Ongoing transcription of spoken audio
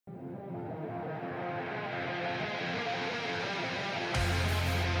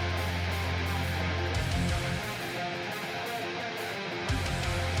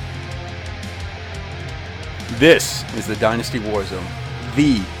This is the Dynasty Warzone,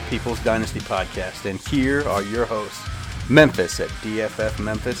 the People's Dynasty podcast, and here are your hosts, Memphis at DFF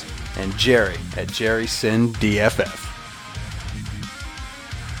Memphis and Jerry at Jerry Sin DFF.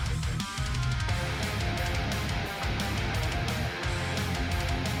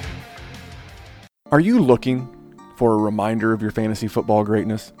 Are you looking for a reminder of your fantasy football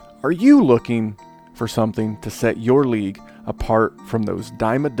greatness? Are you looking for something to set your league apart from those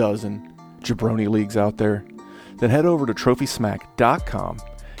dime a dozen jabroni leagues out there? Then head over to TrophySmack.com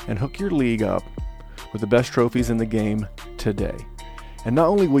and hook your league up with the best trophies in the game today. And not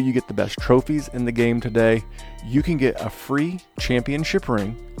only will you get the best trophies in the game today, you can get a free championship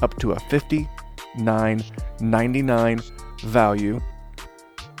ring up to a $59.99 value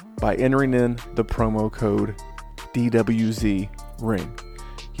by entering in the promo code DWZRing.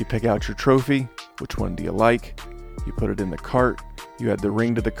 You pick out your trophy, which one do you like, you put it in the cart, you add the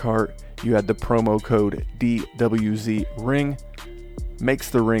ring to the cart, you add the promo code DWZRing, makes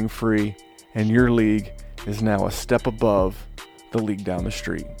the ring free, and your league is now a step above the league down the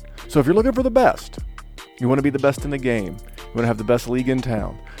street. So if you're looking for the best, you want to be the best in the game, you want to have the best league in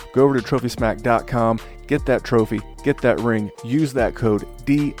town, go over to TrophySmack.com, get that trophy, get that ring, use that code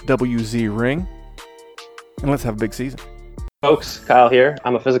DWZRing, and let's have a big season. Folks, Kyle here.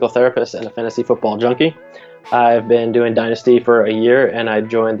 I'm a physical therapist and a fantasy football junkie. I've been doing Dynasty for a year, and I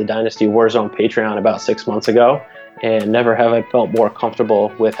joined the Dynasty Warzone Patreon about 6 months ago, and never have I felt more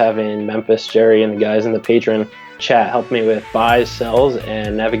comfortable with having Memphis, Jerry, and the guys in the Patreon chat help me with buys, sells,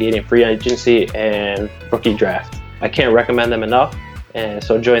 and navigating free agency and rookie draft. I can't recommend them enough, and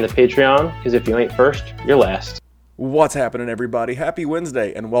so join the Patreon, because if you ain't first, you're last. What's happening, everybody? Happy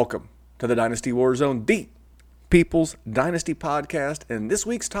Wednesday, and welcome to the Dynasty Warzone, the People's Dynasty podcast. And this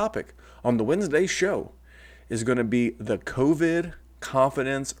week's topic on the Wednesday show is going to be the COVID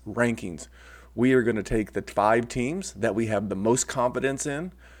confidence rankings. We are going to take the 5 teams that we have the most confidence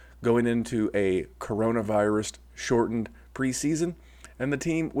in going into a coronavirus shortened preseason, and the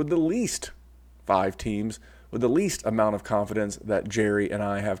team with the least 5 teams with the least amount of confidence that Jerry and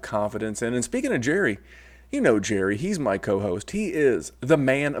I have confidence in. And speaking of Jerry, you know Jerry, he's my co-host. He is the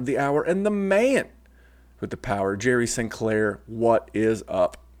man of the hour and the man with the power. Jerry Sinclair, what is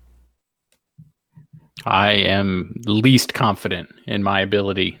up? I am least confident in my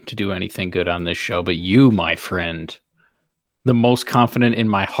ability to do anything good on this show, but you, my friend, the most confident in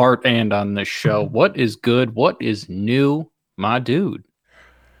my heart and on this show. What is good? What is new, my dude?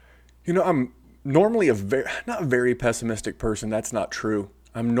 You know, I'm normally not a very pessimistic person. That's not true.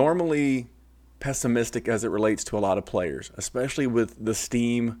 I'm normally pessimistic as it relates to a lot of players, especially with the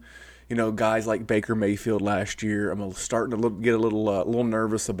steam. You know, guys like Baker Mayfield last year. I'm starting to get a little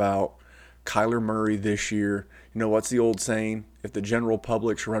nervous about Kyler Murray this year. You know, what's the old saying? If the general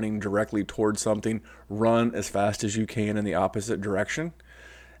public's running directly towards something, run as fast as you can in the opposite direction.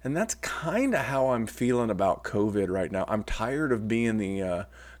 And that's kind of how I'm feeling about COVID right now. I'm tired of being the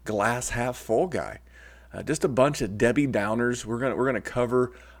glass half full guy. Just a bunch of Debbie Downers. We're gonna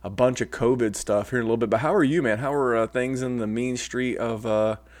cover a bunch of COVID stuff here in a little bit. But how are you, man? How are things in the mean street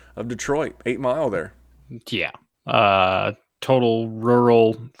of Detroit, 8 Mile there? Yeah. Total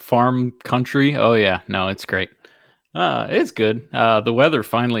rural farm country. Oh yeah, no, it's great. It's good. The weather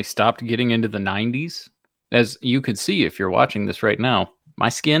finally stopped getting into the 90s. As you could see if you're watching this right now, my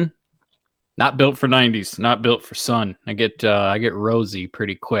skin not built for 90s, not built for sun. I get rosy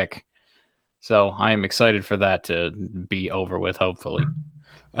pretty quick. So I am excited for that to be over with, hopefully.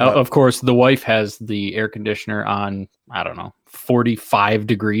 Of course, the wife has the air conditioner on, 45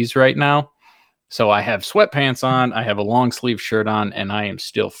 degrees right now. So I have sweatpants on, I have a long sleeve shirt on, and I am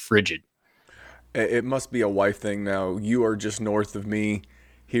still frigid. It must be a wife thing now. You are just north of me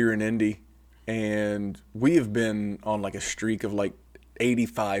here in Indy, and we have been on like a streak of like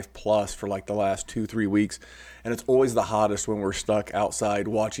 85 plus for like the last 2-3 weeks. And it's always the hottest when we're stuck outside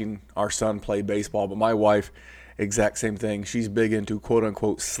watching our son play baseball. But my wife, exact same thing. She's big into quote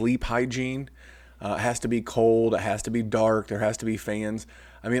unquote sleep hygiene. It has to be cold. It has to be dark. There has to be fans.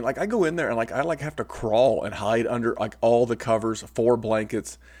 I mean, like I go in there and like I have to crawl and hide under like all the covers, 4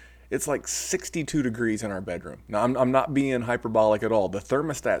 blankets. It's like 62 degrees in our bedroom. Now I'm not being hyperbolic at all. The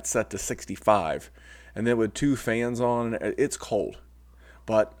thermostat's set to 65, and then with 2 fans on, it's cold.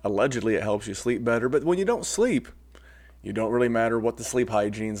 But allegedly it helps you sleep better. But when you don't sleep, you don't really matter what the sleep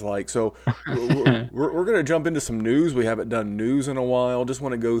hygiene's like. So we're going to jump into some news. We haven't done news in a while. Just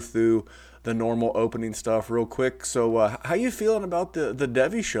want to go through the normal opening stuff real quick. So how you feeling about the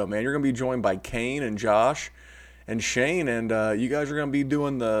Devy show, man? You're going to be joined by Kane and Josh and Shane, and you guys are going to be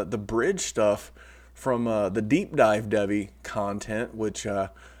doing the bridge stuff from the Deep Dive Devy content, which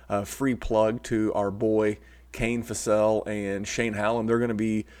free plug to our boy Kane Fassell and Shane Hallam. They're going to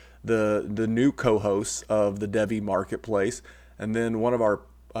be the new co-hosts of the Devy Marketplace. And then one of our,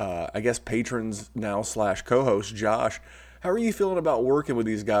 patrons now / co-host, Josh. How are you feeling about working with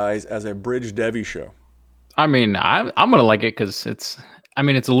these guys as a Bridge Devy show? I mean, I'm going to like it because it's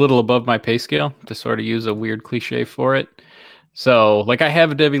a little above my pay scale, to sort of use a weird cliche for it. So, like, I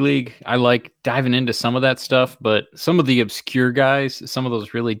have a Devy League. I like diving into some of that stuff, but some of the obscure guys, some of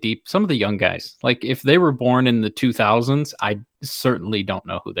those really deep, some of the young guys, like if they were born in the 2000s, I certainly don't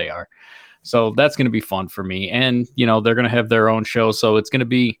know who they are. So that's going to be fun for me. And, they're going to have their own show. So it's going to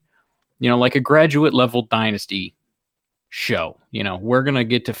be, like a graduate level Dynasty show. We're going to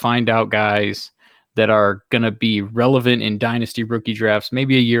get to find out guys that are going to be relevant in Dynasty rookie drafts,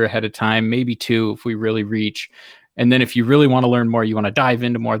 maybe a year ahead of time, maybe 2 if we really reach. And then if you really want to learn more, you want to dive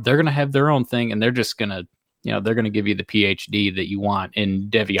into more, they're going to have their own thing, and they're just going to, they're going to give you the PhD that you want in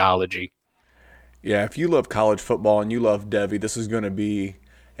Devyology. Yeah, if you love college football and you love Devy, this is going to be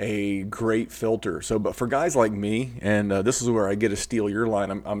a great filter. So, but for guys like me, and this is where I get to steal your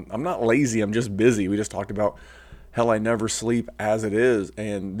line, I'm not lazy, I'm just busy. We just talked about hell, I never sleep as it is,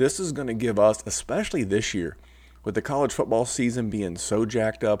 and this is going to give us, especially this year, with the college football season being so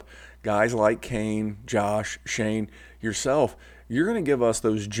jacked up, guys like Kane, Josh, Shane, yourself, you're going to give us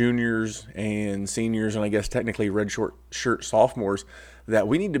those juniors and seniors, and I guess technically red shirt sophomores, that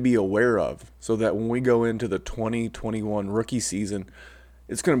we need to be aware of, so that when we go into the 2021 rookie season,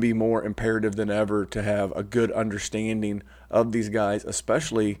 it's going to be more imperative than ever to have a good understanding of these guys,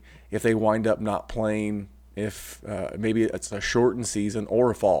 especially if they wind up not playing, if maybe it's a shortened season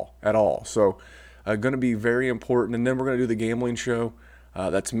or a fall at all. So going to be very important. And then we're going to do the gambling show.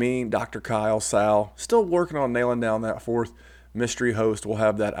 That's me, Dr. Kyle, Sal, still working on nailing down that 4th mystery host. We'll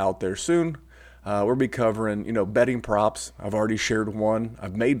have that out there soon. We'll be covering, betting props. I've already shared 1.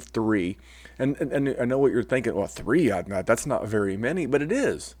 I've made 3. And I know what you're thinking. Well, 3, that's not very many, but it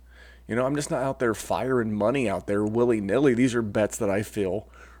is. I'm just not out there firing money out there willy-nilly. These are bets that I feel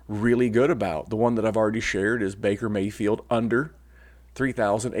really good about. The one that I've already shared is Baker Mayfield under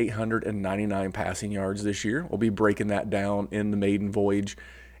 3,899 passing yards this year. We'll be breaking that down in the maiden voyage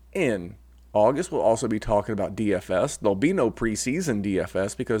in August. We'll also be talking about DFS. There'll be no preseason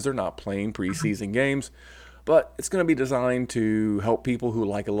DFS because they're not playing preseason games, but it's going to be designed to help people who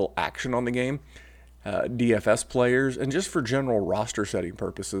like a little action on the game, DFS players, and just for general roster setting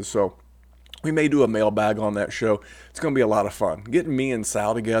purposes. So we may do a mailbag on that show. It's going to be a lot of fun. Getting me and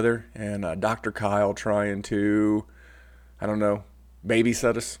Sal together and Dr. Kyle trying to,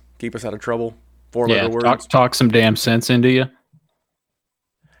 babysit us, keep us out of trouble. 4-letter words. Talk some damn sense into you.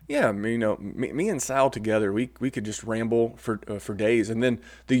 Yeah, me and Sal together, we could just ramble for days. And then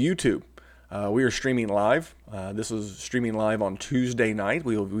the YouTube. We are streaming live. This is streaming live on Tuesday night.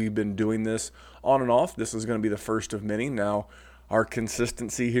 We've been doing this on and off. This is going to be the first of many. Now, our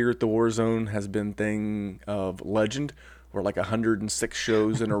consistency here at the Warzone has been thing of legend. We're like 106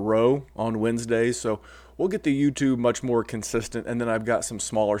 shows in a row on Wednesdays. So we'll get the YouTube much more consistent. And then I've got some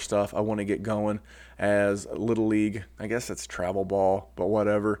smaller stuff I want to get going as Little League. I guess it's travel ball, but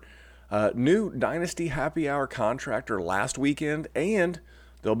whatever. New Dynasty Happy Hour contractor last weekend, and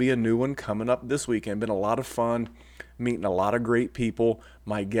there'll be a new one coming up this weekend. Been a lot of fun, meeting a lot of great people.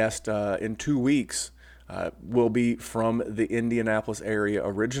 My guest in 2 weeks will be from the Indianapolis area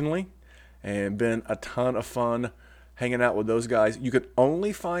originally, and been a ton of fun hanging out with those guys. You could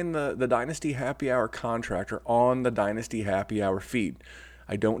only find the Dynasty Happy Hour contractor on the Dynasty Happy Hour feed.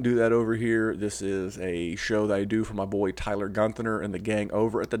 I don't do that over here. This is a show that I do for my boy Tyler Gunther and the gang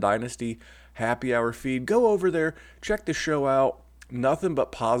over at the Dynasty Happy Hour feed. Go over there, check the show out. Nothing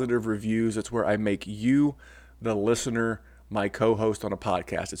but positive reviews. It's where I make you, the listener, my co-host on a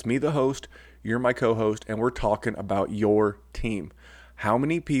podcast. It's me, the host, you're my co-host, and we're talking about your team. How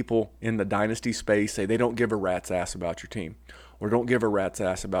many people in the Dynasty space say they don't give a rat's ass about your team, or don't give a rat's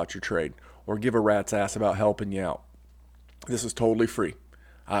ass about your trade, or give a rat's ass about helping you out? This is totally free.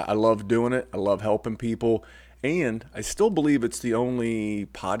 I love doing it. I love helping people. And I still believe it's the only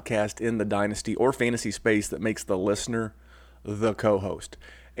podcast in the Dynasty or fantasy space that makes the listener the co-host.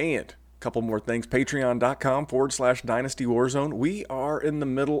 And a couple more things. Patreon.com/Dynasty Warzone. We are in the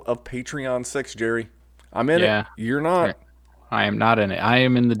middle of Patreon 6, Jerry. I'm in it. You're not. I am not in it. I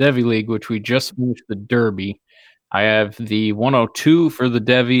am in the Devy League, which we just finished the Derby. I have the 102 for the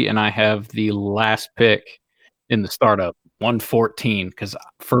Devy, and I have the last pick in the startup, 114, because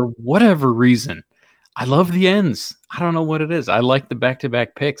for whatever reason, I love the ends. I don't know what it is. I like the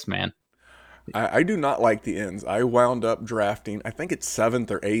back-to-back picks, man. I do not like the ends. I wound up drafting, I think it's 7th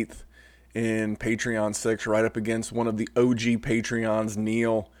or 8th in Patreon 6, right up against one of the OG Patreons,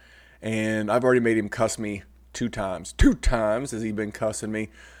 Neil. And I've already made him cuss me 2 times. 2 times has he been cussing me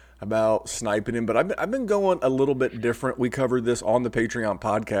about sniping him. But I've been going a little bit different. We covered this on the Patreon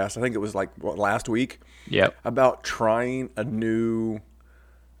podcast. I think it was like last week. Yep. About trying a new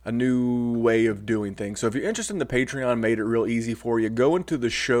way of doing things. So if you're interested in the Patreon, made it real easy for you. Go into the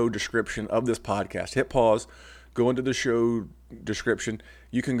show description of this podcast. Hit pause. Go into the show description.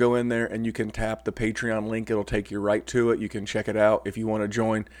 You can go in there and you can tap the Patreon link. It'll take you right to it. You can check it out if you want to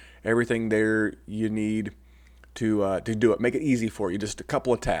join. Everything there you need to do it. Make it easy for you. Just a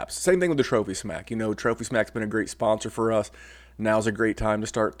couple of taps. Same thing with the Trophy Smack. You know, Trophy Smack's been a great sponsor for us. Now's a great time to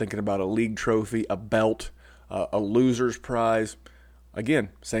start thinking about a league trophy, a belt, a loser's prize. Again,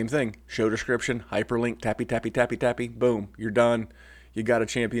 same thing. Show description, hyperlink, tappy, tappy, tappy, tappy. Boom, you're done. You got a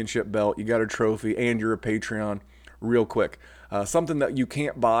championship belt, you got a trophy, and you're a Patreon real quick. Something that you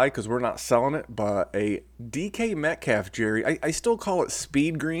can't buy because we're not selling it, but a DK Metcalf, Jerry. I still call it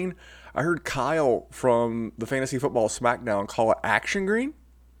speed green. I heard Kyle from the Fantasy Football Smackdown call it action green.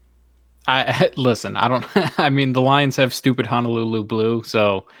 Listen, I don't. I mean, the Lions have stupid Honolulu blue,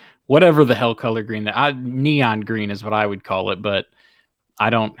 so whatever the hell color green neon green is what I would call it. But I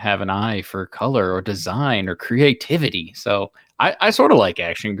don't have an eye for color or design or creativity, so I sort of like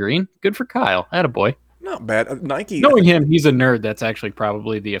action green. Good for Kyle. Attaboy. Not bad. Nike. Knowing him, he's a nerd. That's actually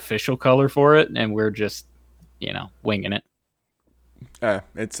probably the official color for it, and we're just, winging it.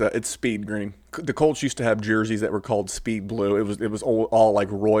 It's speed green. The Colts used to have jerseys that were called speed blue. It was all like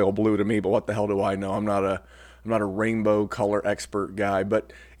royal blue to me, but what the hell do I know? I'm not a rainbow color expert guy.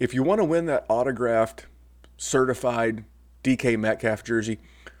 But if you want to win that autographed, certified DK Metcalf jersey,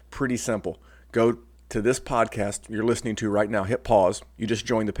 pretty simple. Go to this podcast you're listening to right now. Hit pause. You just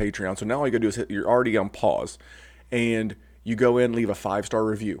joined the Patreon, so now all you gotta do is you're already on pause, and you go in, leave a 5-star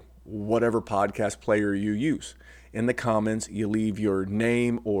review, whatever podcast player you use. In the comments, you leave your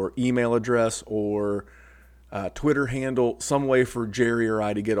name or email address or Twitter handle, some way for Jerry or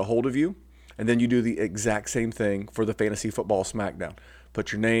I to get a hold of you. And then you do the exact same thing for the Fantasy Football Smackdown.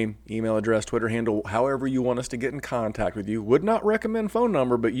 Put your name, email address, Twitter handle, however you want us to get in contact with you. Would not recommend phone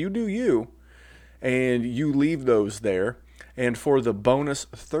number, but you do you. And you leave those there. And for the bonus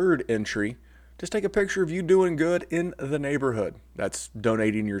 3rd entry, just take a picture of you doing good in the neighborhood. That's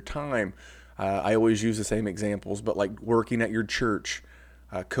donating your time. I always use the same examples, but like working at your church,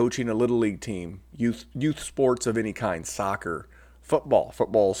 coaching a little league team, youth sports of any kind, soccer,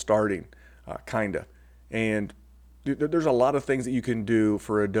 football starting, kinda. And there's a lot of things that you can do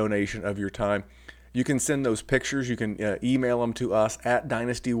for a donation of your time. You can send those pictures. You can email them to us at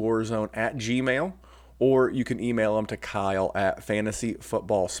dynastywarzone@gmail.com, or you can email them to Kyle at Fantasy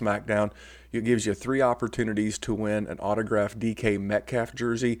Football Smackdown. It gives you 3 opportunities to win an autographed DK Metcalf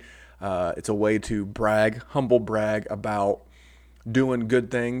jersey. It's a way to humble brag about doing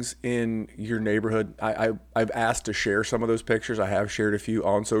good things in your neighborhood. I've asked to share some of those pictures. I have shared a few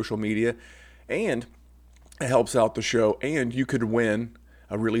on social media, and it helps out the show. And you could win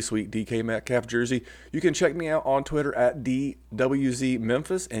a really sweet DK Metcalf jersey. You can check me out on Twitter at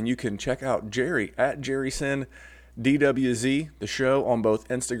DWZMemphis, and you can check out Jerry at JerrySenDWZ, the show on both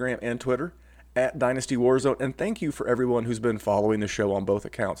Instagram and Twitter, at Dynasty Warzone. And thank you for everyone who's been following the show on both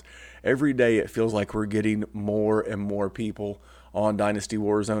accounts. Every day it feels like we're getting more and more people on Dynasty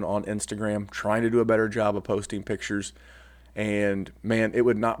Warzone on Instagram, trying to do a better job of posting pictures. And man, it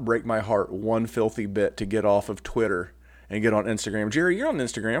would not break my heart one filthy bit to get off of Twitter and get on Instagram. Jerry, you're on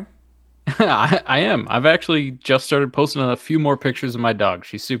Instagram. I am. I've actually just started posting a few more pictures of my dog.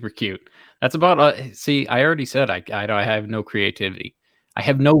 She's super cute. That's about see, I already said I have no creativity. I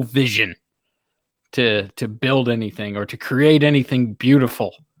have no vision to build anything or to create anything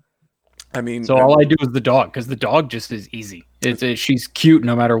beautiful. I mean, so all I do is the dog, because the dog just is easy. She's cute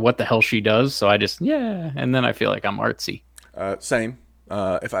no matter what the hell she does. So I just, and then I feel like I'm artsy. Same.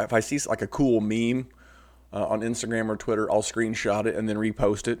 If I see like a cool meme on Instagram or Twitter, I'll screenshot it and then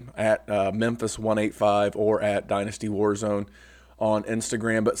repost it at Memphis185 or at Dynasty Warzone on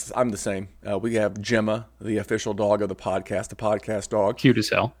Instagram. But I'm the same. We have Gemma, the official dog of the podcast dog. Cute as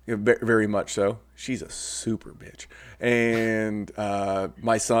hell. Very much so. She's a super bitch. And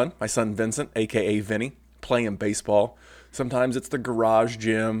my son Vincent, a.k.a. Vinny, playing baseball. Sometimes it's the garage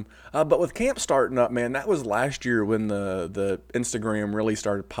gym. But with camp starting up, man, that was last year when the Instagram really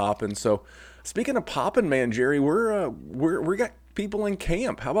started popping. So speaking of popping, man, Jerry, we got people in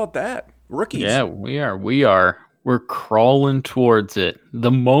camp. How about that? Rookies. Yeah, we are. We're crawling towards it. The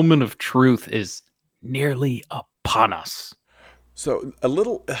moment of truth is nearly upon us. So a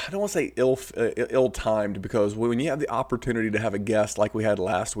little, I don't want to say ill-timed, because when you have the opportunity to have a guest like we had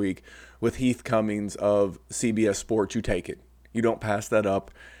last week with Heath Cummings of CBS Sports, you take it. You don't pass that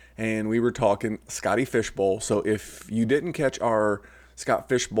up. and we were talking Scotty Fishbowl. So if you didn't catch our Scott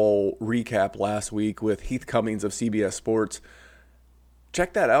Fishbowl recap last week with Heath Cummings of CBS Sports,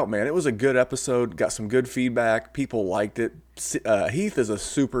 check that out, man. It was a good episode. Got some good feedback. People liked it. Heath is a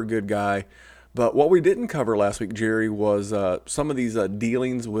super good guy. But what we didn't cover last week, Jerry, was some of these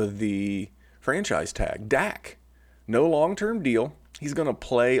dealings with the franchise tag. Dak, no long-term deal. He's going to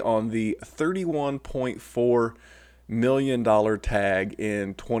play on the $31.4 million tag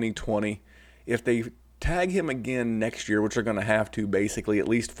in 2020. If they tag him again next year, which they're going to have to basically, at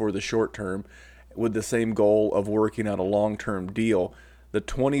least for the short term, with the same goal of working out a long-term deal, the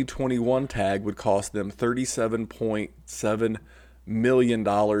 2021 tag would cost them $37.7 million in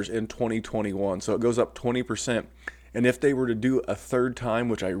 2021. So it goes up 20%. And if they were to do a third time,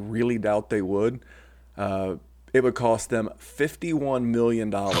 which I really doubt they would, it would cost them $51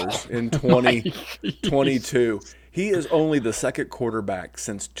 million in 2022. He is only the second quarterback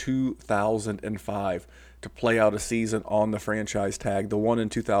since 2005 to play out a season on the franchise tag. The one in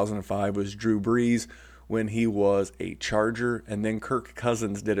 2005 was Drew Brees when he was a Charger, and then Kirk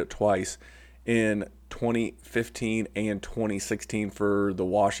Cousins did it twice in 2015 and 2016 for the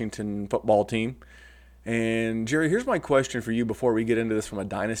Washington football team. And Jerry, here's my question for you before we get into this from a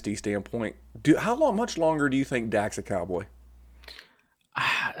dynasty standpoint. Much longer do you think Dak's a Cowboy?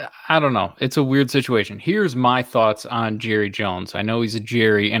 I don't know. It's a weird situation. Here's my thoughts on Jerry Jones. I know he's a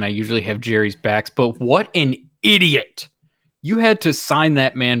Jerry, and I usually have Jerry's backs, but what an idiot. You had to sign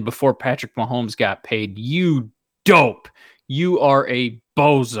that man before Patrick Mahomes got paid. You dope. You are a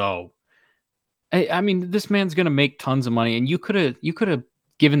bozo. I mean, this man's going to make tons of money, and you could have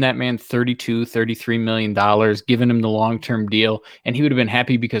given that man $33 million, given him the long-term deal, and he would have been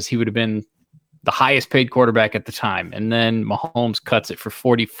happy because he would have been the highest paid quarterback at the time. And then Mahomes cuts it for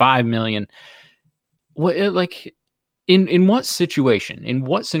 $45 million. In what situation, in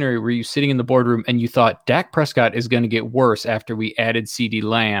what scenario were you sitting in the boardroom and you thought Dak Prescott is going to get worse after we added CeeDee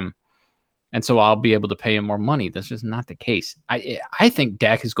Lamb, and so I'll be able to pay him more money? That's just not the case. I think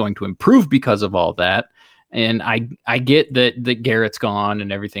Dak is going to improve because of all that. And I get that Garrett's gone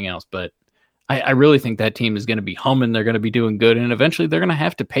and everything else, but I really think that team is going to be humming. They're going to be doing good, and eventually they're going to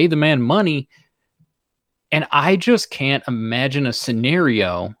have to pay the man money. And I just can't imagine a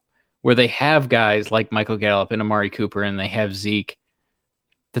scenario where they have guys like Michael Gallup and Amari Cooper and they have Zeke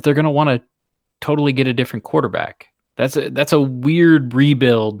that they're going to want to totally get a different quarterback. That's a weird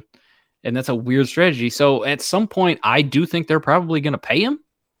rebuild, and that's a weird strategy. So at some point, I do think they're probably going to pay him.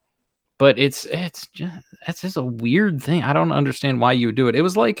 But it's just a weird thing. I don't understand why you would do it. It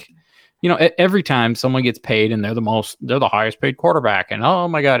was like, every time someone gets paid and they're the highest paid quarterback, and oh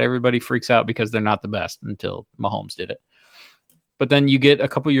my God, everybody freaks out because they're not the best until Mahomes did it. But then you get a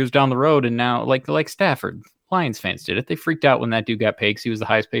couple years down the road, and now like Stafford, Lions fans did it. They freaked out when that dude got paid because he was the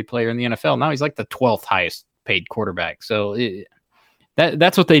highest paid player in the NFL. Now he's like the 12th highest paid quarterback. So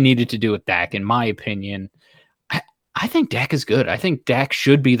that's what they needed to do with Dak, in my opinion. I think Dak is good. I think Dak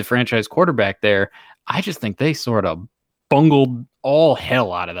should be the franchise quarterback there. I just think they sort of bungled all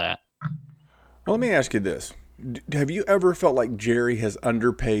hell out of that. Well, let me ask you this. Have you ever felt like Jerry has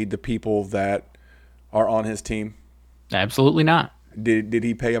underpaid the people that are on his team? Absolutely not. Did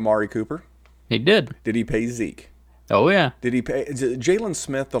he pay Amari Cooper? He did. Did he pay Zeke? Oh, yeah. Did he pay Jalen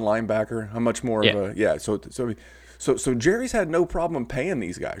Smith, the linebacker? How much more of a – yeah, So Jerry's had no problem paying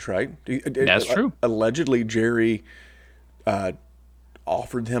these guys, right? That's true. Allegedly, Jerry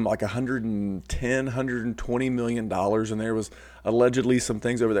offered him like $120 million, and there was allegedly some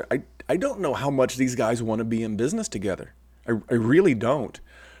things over there. I don't know how much these guys want to be in business together. I really don't.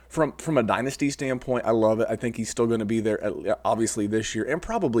 From a dynasty standpoint, I love it. I think he's still going to be there, obviously this year and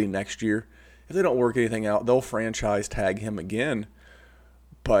probably next year. If they don't work anything out, they'll franchise tag him again.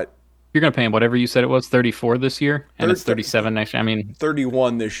 But you're going to pay him whatever you said it was, 34 this year, and it's 37 next year. I mean,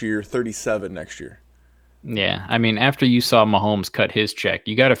 31 this year, 37 next year. Yeah, I mean, after you saw Mahomes cut his check,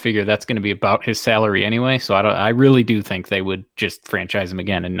 you got to figure that's going to be about his salary anyway. So I really do think they would just franchise him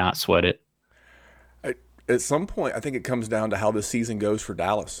again and not sweat it. At some point, I think it comes down to how the season goes for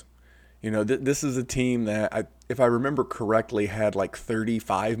Dallas. This is a team that, if I remember correctly, had like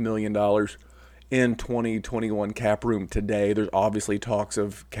 $35 million in 2021 cap room today. There's obviously talks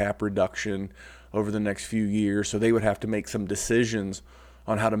of cap reduction over the next few years, so they would have to make some decisions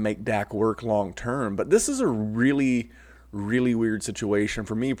on how to make Dak work long term. But this is a really, really weird situation.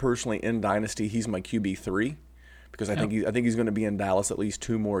 For me personally, in Dynasty, he's my QB3 because I think he's going to be in Dallas at least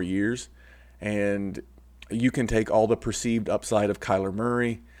 2 more years. And you can take all the perceived upside of Kyler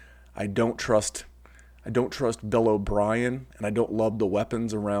Murray. I don't trust Bill O'Brien, and I don't love the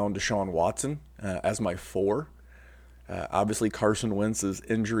weapons around Deshaun Watson as my 4. Obviously, Carson Wentz's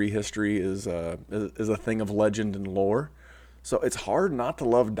injury history is a thing of legend and lore. So it's hard not to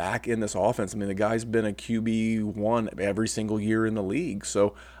love Dak in this offense. I mean, the guy's been a QB1 every single year in the league.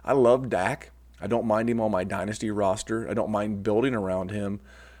 So I love Dak. I don't mind him on my dynasty roster. I don't mind building around him.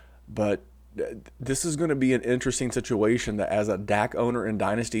 But this is going to be an interesting situation that as a Dak owner in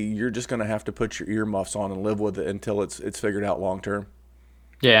dynasty, you're just going to have to put your earmuffs on and live with it until it's figured out long term.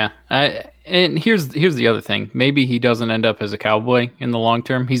 Yeah, and here's the other thing. Maybe he doesn't end up as a Cowboy in the long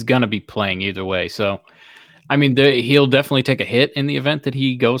term. He's going to be playing either way. So, I mean, he'll definitely take a hit in the event that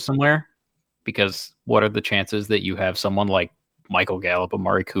he goes somewhere, because what are the chances that you have someone like Michael Gallup,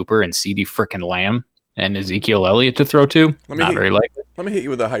 Amari Cooper, and CeeDee frickin' Lamb and Ezekiel Elliott to throw to? Not very likely. Let me hit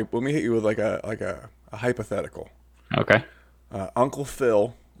you with a hypothetical. Okay. Uncle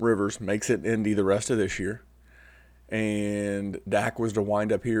Phil Rivers makes it Indy the rest of this year, and Dak was to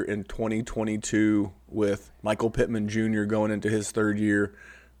wind up here in 2022 with Michael Pittman Jr. going into his third year,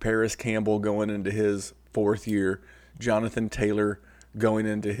 Paris Campbell going into his fourth year, Jonathan Taylor going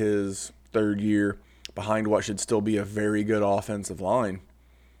into his third year, behind what should still be a very good offensive line.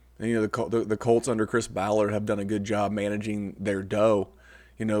 And, you know, the Colts under Chris Ballard have done a good job managing their dough.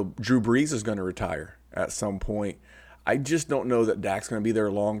 You know, Drew Brees is going to retire at some point. I just don't know that Dak's going to be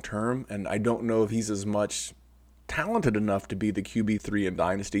there long term, and I don't know if he's as much talented enough to be the QB3 in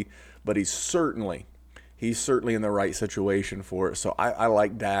Dynasty, but he's certainly in the right situation for it. So I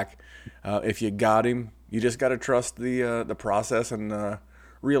like Dak. If you got him, you just got to trust the process and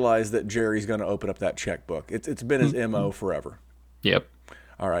realize that Jerry's going to open up that checkbook. It's been his MO forever. Yep.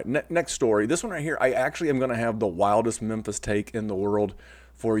 All right, next story. This one right here, I actually am going to have the wildest Memphis take in the world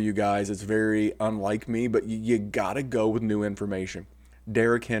for you guys. It's very unlike me, but you got to go with new information.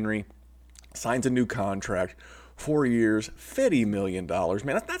 Derrick Henry signs a new contract. 4 years, $50 million.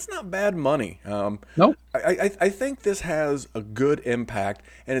 Man, that's not bad money. Nope. I think this has a good impact,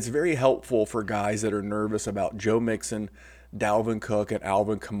 and it's very helpful for guys that are nervous about Joe Mixon, Dalvin Cook, and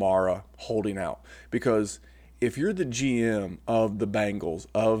Alvin Kamara holding out. Because if you're the GM of the Bengals,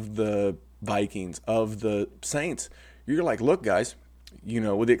 of the Vikings, of the Saints, you're like, look, guys, you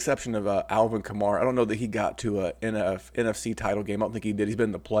know, with the exception of Alvin Kamara, I don't know that he got to a NFC title game. I don't think he did. He's been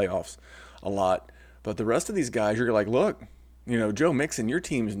in the playoffs a lot. But the rest of these guys, you're like, look, you know, Joe Mixon, your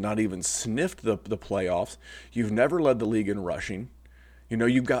team's not even sniffed the playoffs. You've never led the league in rushing. You know,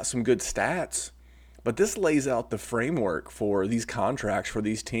 you've got some good stats. But this lays out the framework for these contracts for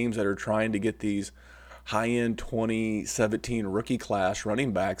these teams that are trying to get these high-end 2017 rookie class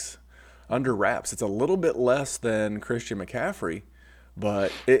running backs under wraps. It's a little bit less than Christian McCaffrey,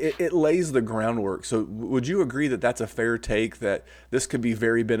 but it lays the groundwork. So would you agree that that's a fair take, that this could be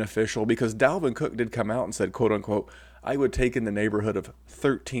very beneficial? Because Dalvin Cook did come out and said, quote unquote, I would take in the neighborhood of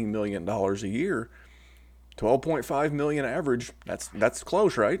 $13 million a year. 12.5 million average. That's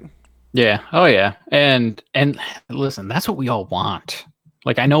close, right? Yeah. Oh yeah. And listen, that's what we all want.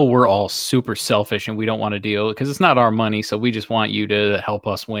 Like, I know we're all super selfish and we don't want to deal because it's not our money. So we just want you to help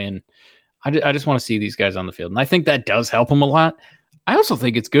us win. I just want to see these guys on the field. And I think that does help them a lot. I also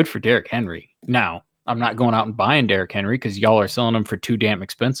think it's good for Derrick Henry. Now, I'm not going out and buying Derrick Henry because y'all are selling him for too damn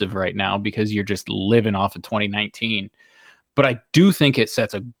expensive right now because you're just living off of 2019. But I do think it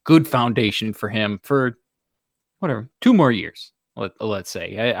sets a good foundation for him for 2 more years, let's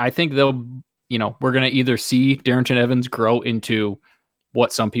say. I think they'll, you know, we're going to either see Darrington Evans grow into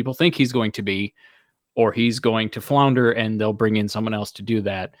what some people think he's going to be, or he's going to flounder and they'll bring in someone else to do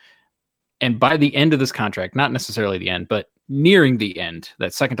that. And by the end of this contract, not necessarily the end, but nearing the end,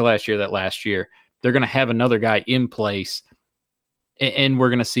 that second to last year, that last year, they're going to have another guy in place. And we're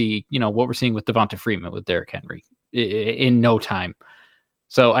going to see, you know, what we're seeing with Devonta Freeman with Derrick Henry in no time.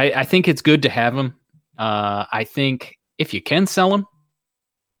 So I think it's good to have him. I think if you can sell him,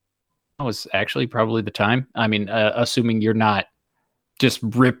 that was actually probably the time. I mean, assuming you're not just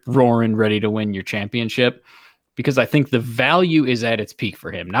rip roaring ready to win your championship, because I think the value is at its peak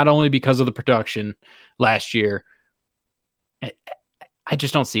for him, not only because of the production last year. I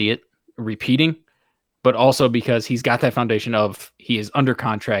just don't see it repeating, but also because he's got that foundation of he is under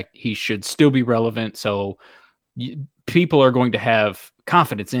contract. He should still be relevant. So people are going to have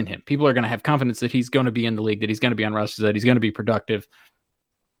confidence in him. People are going to have confidence that he's going to be in the league, that he's going to be on rosters, that he's going to be productive.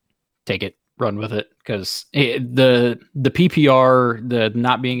 Take it, run with it. Because the PPR, the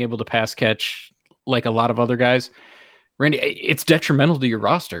not being able to pass catch like a lot of other guys, Randy, it's detrimental to your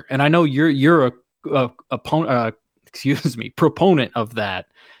roster. And I know you're a proponent of that.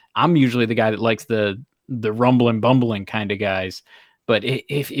 I'm usually the guy that likes the rumbling, bumbling kind of guys. But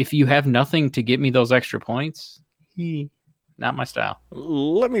if you have nothing to get me those extra points, not my style.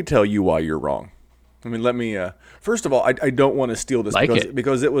 Let me tell you why you're wrong. I mean, let me. First of all, I don't want to steal this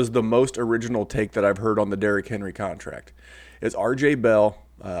because it was the most original take that I've heard on the Derrick Henry contract. It's R.J. Bell,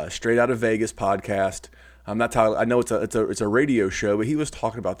 straight out of Vegas podcast. That's how I know it's a radio show, but he was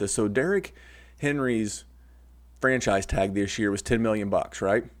talking about this. So Derrick Henry's franchise tag this year was $10 million,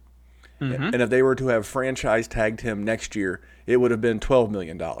 right? Mm-hmm. And if they were to have franchise tagged him next year, it would have been $12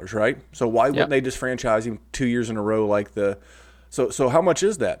 million, right? So why wouldn't they just franchise him 2 years in a row like the? So how much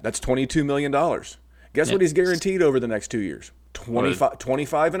is that? That's $22 million. Guess what he's guaranteed over the next 2 years?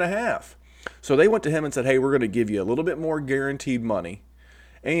 25 and a half. So they went to him and said, hey, we're going to give you a little bit more guaranteed money.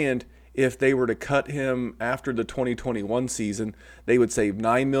 And if they were to cut him after the 2021 season, they would save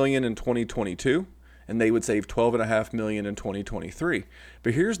 $9 million in 2022, and they would save $12.5 million in 2023.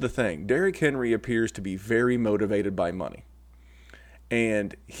 But here's the thing. Derrick Henry appears to be very motivated by money.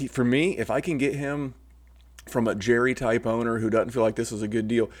 And for me, if I can get him from a Jerry-type owner who doesn't feel like this is a good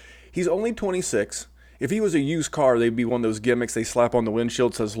deal, he's only 26. If he was a used car, they'd be one of those gimmicks they slap on the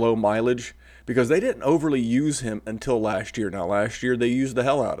windshield says low mileage, because they didn't overly use him until last year. Now, last year they used the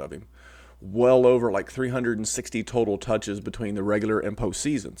hell out of him. Well over like 360 total touches between the regular and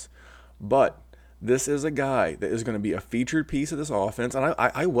postseasons. But this is a guy that is going to be a featured piece of this offense, and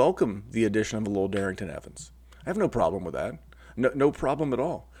I welcome the addition of a little Darrington Evans. I have no problem with that. No problem at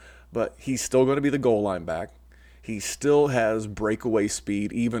all. But he's still going to be the goal line back. He still has breakaway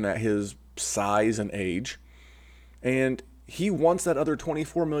speed, even at his size and age. And he wants that other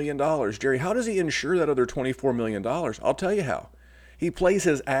 $24 million. Jerry, how does he insure that other $24 million? I'll tell you how. He plays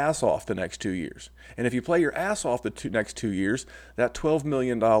his ass off the next 2 years. And if you play your ass off the next 2 years, that $12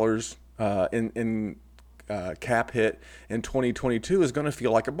 million in cap hit in 2022 is going to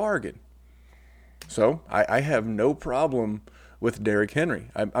feel like a bargain. So I have no problem with Derrick Henry.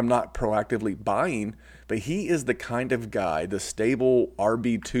 I'm not proactively buying, but he is the kind of guy, the stable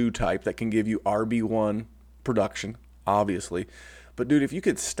RB2 type that can give you RB1 production, obviously. But, dude, if you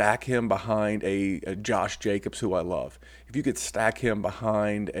could stack him behind a Josh Jacobs, who I love, if you could stack him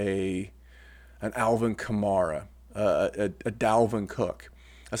behind an Alvin Kamara, a Dalvin Cook,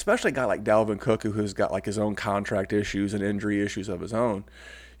 especially a guy like Dalvin Cook who's got like his own contract issues and injury issues of his own,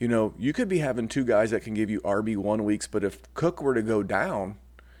 you know, you could be having two guys that can give you RB1 weeks, but if Cook were to go down,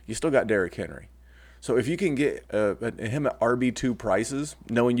 you still got Derrick Henry. So if you can get him at RB2 prices,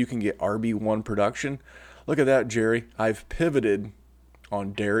 knowing you can get RB1 production, look at that, Jerry. I've pivoted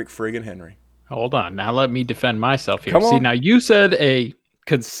on Derrick friggin' Henry. Hold on. Now let me defend myself here. See, now you said a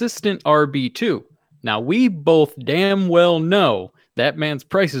consistent RB2. Now we both damn well know that man's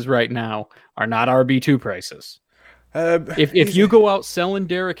prices right now are not RB2 prices. If you go out selling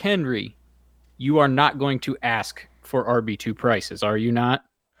Derrick Henry, you are not going to ask for RB2 prices, are you not?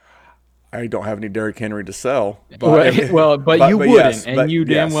 I don't have any Derrick Henry to sell. But, right. You wouldn't, yes, and you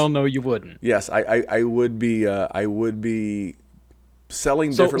damn well know you wouldn't. Yes, I would be. I would be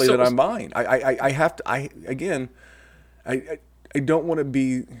selling differently than I'm buying. I have to. I don't want to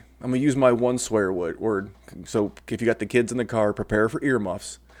be. I'm gonna use my one swear word. So if you got the kids in the car, prepare for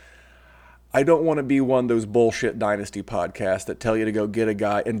earmuffs. I don't want to be one of those bullshit dynasty podcasts that tell you to go get a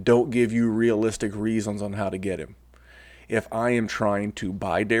guy and don't give you realistic reasons on how to get him. If I am trying to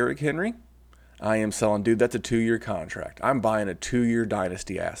buy Derrick Henry, I am selling, dude, that's a 2-year contract. I'm buying a 2-year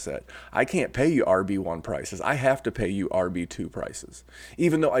dynasty asset. I can't pay you RB1 prices. I have to pay you RB2 prices.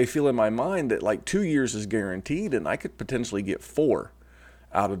 Even though I feel in my mind that like 2 years is guaranteed and I could potentially get 4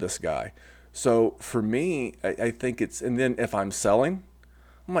 out of this guy. So for me, I think it's, and then if I'm selling,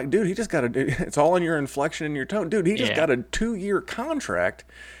 I'm like, dude, he just got it's all in your inflection and your tone. Dude, he just got a 2-year contract.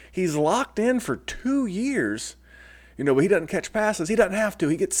 He's locked in for 2 years. You know, but he doesn't catch passes. He doesn't have to.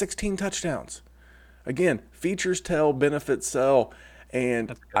 He gets 16 touchdowns. Again, features tell, benefits sell.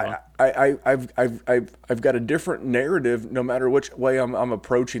 And I've got a different narrative no matter which way I'm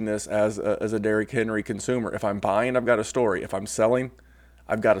approaching this as a Derrick Henry consumer. If I'm buying, I've got a story. If I'm selling,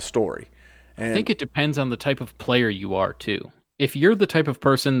 I've got a story. And I think it depends on the type of player you are too. If you're the type of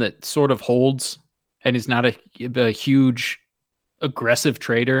person that sort of holds and is not a huge aggressive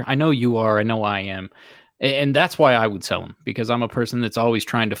trader, I know you are, I know I am. And that's why I would sell him, because I'm a person that's always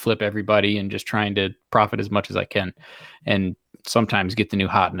trying to flip everybody and just trying to profit as much as I can and sometimes get the new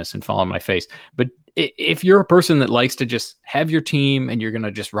hotness and fall on my face. But if you're a person that likes to just have your team and you're going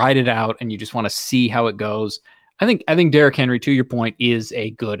to just ride it out and you just want to see how it goes, I think Derrick Henry, to your point, is a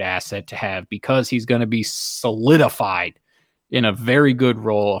good asset to have because he's going to be solidified in a very good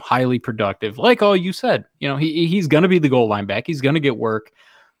role, highly productive. Like all you said, you know, he's going to be the goal line back. He's going to get work.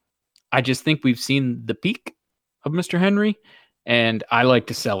 I just think we've seen the peak of Mr. Henry, and I like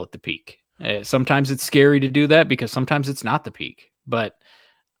to sell at the peak. Sometimes it's scary to do that because sometimes it's not the peak. But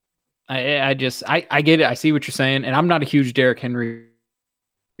I get it. I see what you're saying, and I'm not a huge Derrick Henry.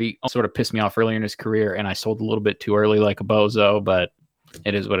 He sort of pissed me off earlier in his career, and I sold a little bit too early, like a bozo. But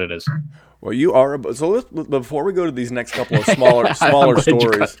it is what it is. Well, you are. So before we go to these next couple of smaller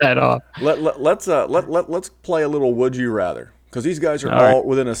stories, cut that off. Let's play a little Would You Rather, because these guys are all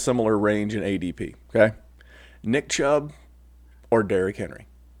within a similar range in ADP. Okay, Nick Chubb or Derrick Henry?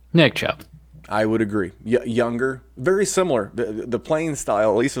 Nick Chubb. I would agree. Younger, very similar. The playing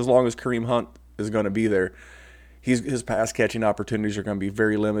style, at least as long as Kareem Hunt is going to be there, his pass catching opportunities are going to be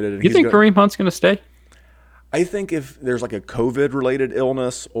very limited. And you think Kareem Hunt's going to stay? I think if there's like a COVID-related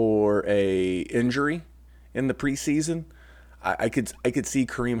illness or a injury in the preseason, I could see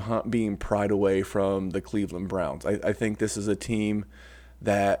Kareem Hunt being pried away from the Cleveland Browns. I think this is a team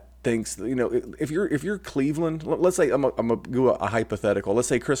that thinks, if you're Cleveland, let's say I'm gonna do a hypothetical. Let's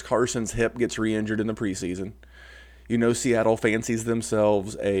say Chris Carson's hip gets re-injured in the preseason. Seattle fancies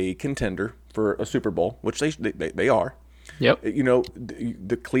themselves a contender for a Super Bowl, which they are. Yep.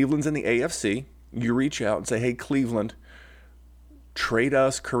 The Cleveland's in the AFC. You reach out and say, hey, Cleveland, trade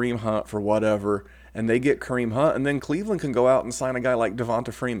us Kareem Hunt for whatever, and they get Kareem Hunt, and then Cleveland can go out and sign a guy like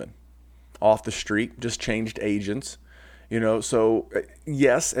Devonta Freeman off the street, just changed agents. So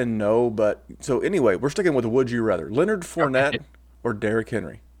yes and no, but so anyway, we're sticking with Would You Rather, Leonard Fournette or Derrick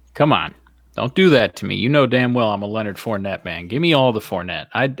Henry? Come on. Don't do that to me. You know damn well I'm a Leonard Fournette man. Give me all the Fournette.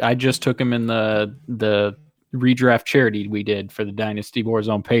 I just took him in the redraft charity we did for the Dynasty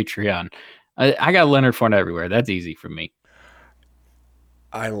Warzone Patreon. I got Leonard Fournette everywhere. That's easy for me.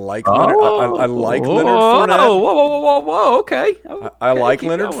 I like Leonard. I like Leonard Fournette. Whoa. Okay. I like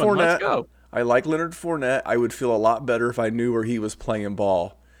Leonard Fournette. Fournette. Let's go. I like Leonard Fournette. I would feel a lot better if I knew where he was playing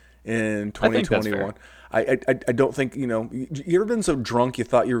ball in 2021. I don't think, you ever been so drunk you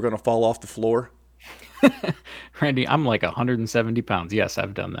thought you were going to fall off the floor? Randy, I'm like 170 pounds. Yes,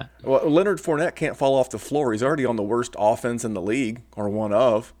 I've done that. Well, Leonard Fournette can't fall off the floor. He's already on the worst offense in the league, or one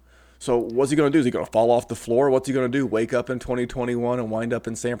of. So what's he going to do? Is he going to fall off the floor? What's he going to do? Wake up in 2021 and wind up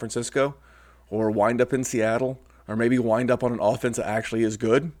in San Francisco? Or wind up in Seattle? Or maybe wind up on an offense that actually is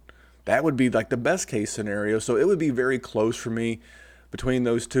good? That would be like the best case scenario. So it would be very close for me between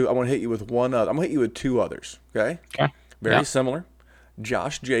those two. I want to hit you with one other. I'm going to hit you with two others. Okay? Very similar.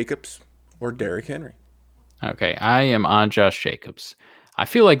 Josh Jacobs or Derrick Henry? Okay, I am on Josh Jacobs. I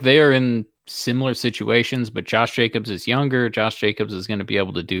feel like they are in similar situations, but Josh Jacobs is younger. Josh Jacobs is going to be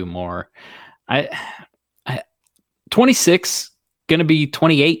able to do more. 26, going to be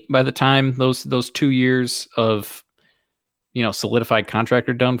 28 by the time those 2 years of solidified contract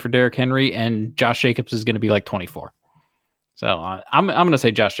are done for Derrick Henry, and Josh Jacobs is going to be like 24. So I'm going to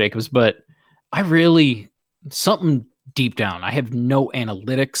say Josh Jacobs, but I really, something deep down, I have no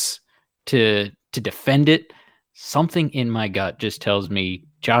analytics to defend it. Something in my gut just tells me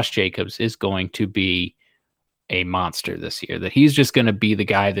Josh Jacobs is going to be a monster this year, that he's just going to be the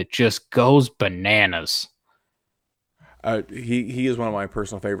guy that just goes bananas. He is one of my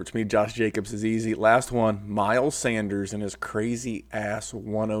personal favorites. Me, Josh Jacobs is easy. Last one, Miles Sanders and his crazy ass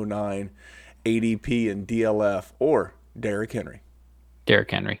 109 ADP and DLF, or Derrick Henry.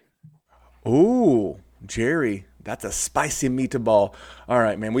 Derrick Henry. Ooh, Jerry, that's a spicy meatball. All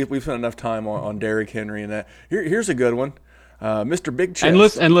right, man, we've spent enough time on Derrick Henry and that. Here's a good one. Mr. Big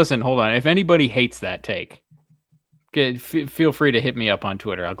Chest. And listen, hold on. If anybody hates that take, feel free to hit me up on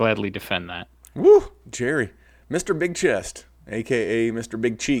Twitter. I'll gladly defend that. Woo, Jerry. Mr. Big Chest, a.k.a. Mr.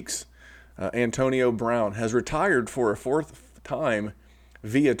 Big Cheeks, Antonio Brown, has retired for a fourth time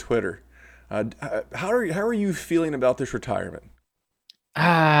via Twitter. How are you feeling about this retirement?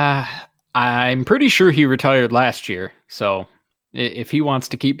 I'm pretty sure he retired last year, so if he wants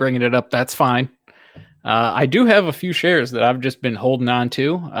to keep bringing it up, that's fine. I do have a few shares that I've just been holding on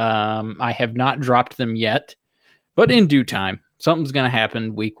to. I have not dropped them yet, but in due time, something's going to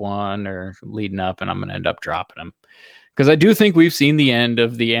happen week one or leading up, and I'm going to end up dropping them. Because I do think we've seen the end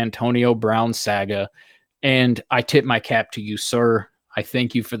of the Antonio Brown saga, and I tip my cap to you, sir. I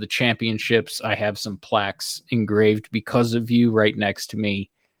thank you for the championships. I have some plaques engraved because of you right next to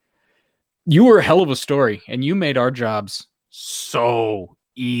me. You were a hell of a story, and you made our jobs so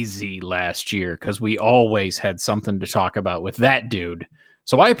easy last year because we always had something to talk about with that dude.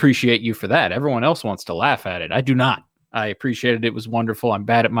 So I appreciate you for that. Everyone else wants to laugh at it. I do not. I appreciated it. It was wonderful. I'm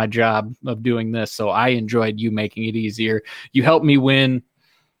bad at my job of doing this, so I enjoyed you making it easier. You helped me win.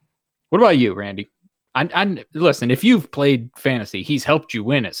 What about you, Randy? I listen, if you've played fantasy, he's helped you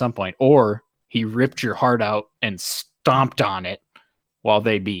win at some point, or he ripped your heart out and stomped on it while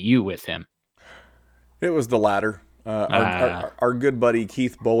they beat you with him. It was the latter. Our good buddy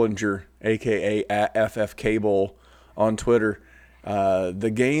Keith Bollinger, a.k.a. at FF Cable on Twitter,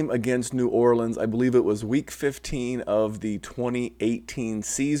 The game against New Orleans, I believe it was week 15 of the 2018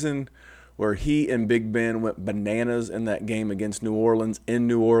 season, where he and Big Ben went bananas in that game against New Orleans in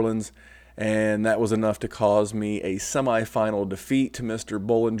New Orleans, and that was enough to cause me a semifinal defeat to Mr.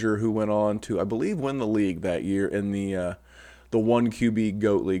 Bollinger, who went on to, I believe, win the league that year in the one QB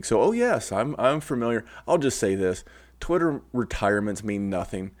GOAT League. So, oh yes, I'm familiar. I'll just say this: Twitter retirements mean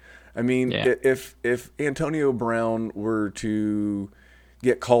nothing. I mean, if Antonio Brown were to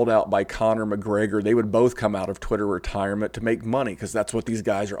get called out by Conor McGregor, they would both come out of Twitter retirement to make money, because that's what these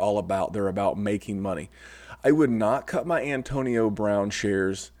guys are all about. They're about making money. I would not cut my Antonio Brown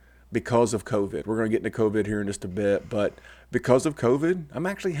shares because of COVID. We're going to get into COVID here in just a bit, but because of COVID, I'm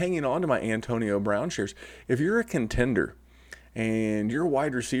actually hanging on to my Antonio Brown shares. If you're a contender and your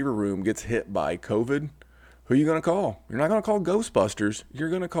wide receiver room gets hit by COVID, who are you going to call? You're not going to call Ghostbusters. You're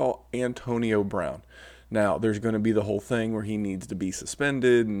going to call Antonio Brown. Now, there's going to be the whole thing where he needs to be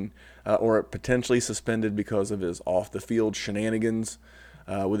suspended and or potentially suspended because of his off-the-field shenanigans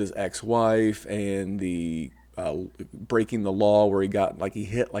with his ex-wife and the breaking the law where he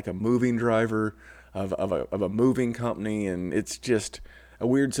hit like a moving driver of a moving company, and it's just a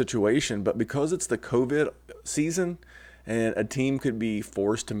weird situation. But because it's the COVID season and a team could be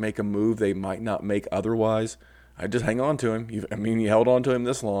forced to make a move they might not make otherwise, I just hang on to him. You held on to him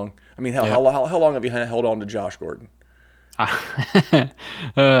this long. I mean, how long have you held on to Josh Gordon?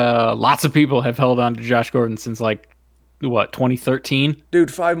 Lots of people have held on to Josh Gordon since 2013?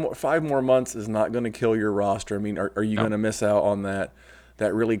 Dude, five more months is not going to kill your roster. I mean, are you going to miss out on that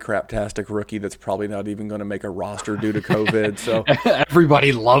really craptastic rookie that's probably not even going to make a roster due to COVID? So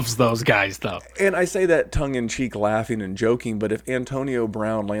everybody loves those guys, though. And I say that tongue-in-cheek, laughing and joking, but if Antonio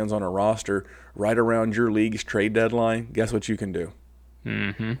Brown lands on a roster right around your league's trade deadline, guess what you can do?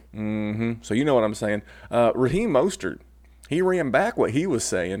 So you know what I'm saying. Raheem Mostert, he ran back what he was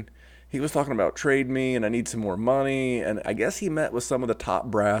saying. He was talking about trade me and I need some more money, and I guess he met with some of the top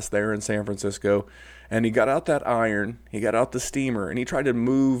brass there in San Francisco, and he got out that iron, he got out the steamer, and he tried to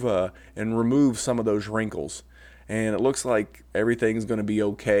move and remove some of those wrinkles. And it looks like everything's going to be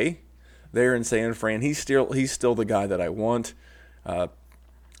okay there in San Fran. He's still the guy that I want.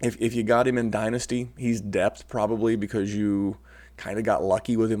 If you got him in Dynasty, he's depth probably because you kind of got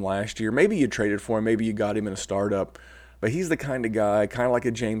lucky with him last year. Maybe you traded for him, maybe you got him in a startup. But he's the kind of guy, kind of like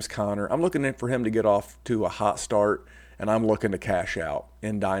a James Conner. I'm looking for him to get off to a hot start, and I'm looking to cash out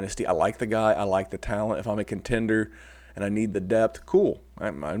in Dynasty. I like the guy. I like the talent. If I'm a contender and I need the depth, cool.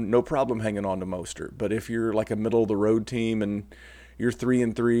 I'm no problem hanging on to Mostert. But if you're like a middle-of-the-road team and you're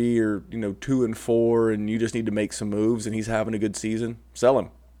 3-3 or 2-4 and you just need to make some moves and he's having a good season, sell him.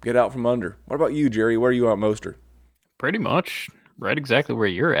 Get out from under. What about you, Jerry? Where are you at, Mostert? Pretty much right exactly where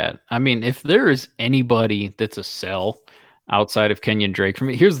you're at. I mean, if there is anybody that's a sell outside of Kenyon Drake for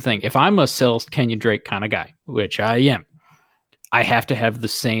me, here's the thing. If I'm a sell Kenyon Drake kind of guy, which I am, I have to have the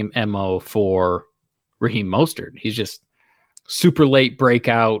same MO for Raheem Mostert. He's just super late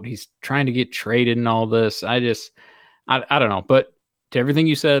breakout. He's trying to get traded and all this. I don't know. But to everything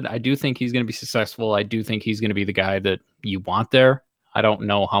you said, I do think he's going to be successful. I do think he's going to be the guy that you want there. I don't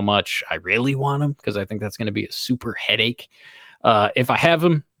know how much I really want him because I think that's going to be a super headache. If I have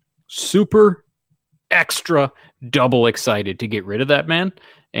him, super extra double excited to get rid of that man,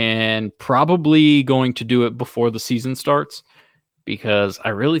 and probably going to do it before the season starts because I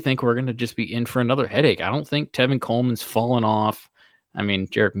really think we're going to just be in for another headache. I don't think Tevin Coleman's fallen off. I mean,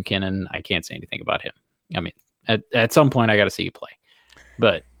 Jerick McKinnon, I can't say anything about him. I mean, at some point I got to see you play,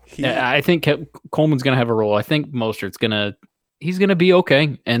 but I think Coleman's going to have a role. I think Mostert's he's going to be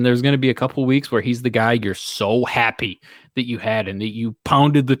okay. And there's going to be a couple weeks where he's the guy you're so happy that you had and that you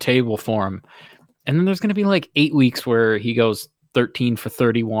pounded the table for him. And then there's going to be like 8 weeks where he goes 13 for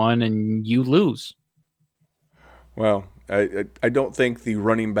 31 and you lose. Well, I don't think the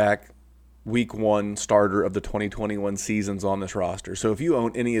running back week one starter of the 2021 season's on this roster. So if you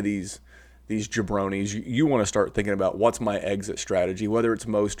own any of these jabronis, you want to start thinking about what's my exit strategy, whether it's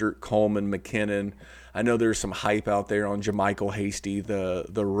Mostert, Coleman, McKinnon. I know there's some hype out there on JaMycal Hasty,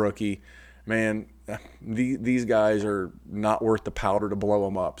 the rookie. Man, these guys are not worth the powder to blow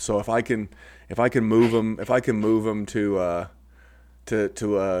them up. So if I can move them to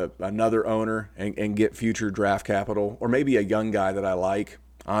another owner and get future draft capital, or maybe a young guy that I like,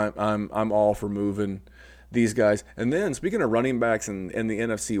 I'm all for moving these guys. And then speaking of running backs in the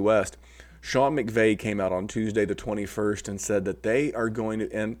NFC West, Sean McVay came out on Tuesday the 21st and said that they are going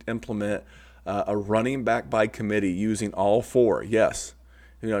to implement a running back by committee using all four. Yes.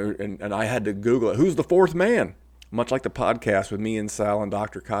 And I had to Google it. Who's the fourth man? Much like the podcast with me and Sal and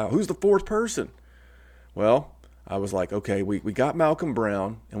Dr. Kyle. Who's the fourth person? Well, I was like, okay, we got Malcolm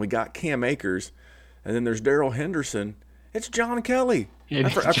Brown and we got Cam Akers, and then there's Darrell Henderson. It's John Kelly.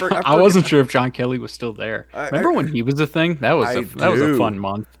 I wasn't sure if John Kelly was still there. Remember when he was a thing? That was a fun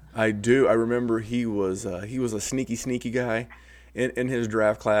month. I do. I remember he was a sneaky guy in his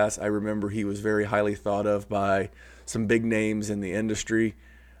draft class. I remember he was very highly thought of by some big names in the industry.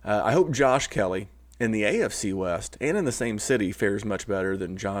 I hope Josh Kelly in the AFC West and in the same city fares much better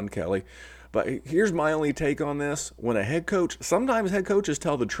than John Kelly. But here's my only take on this. When a head coach, sometimes head coaches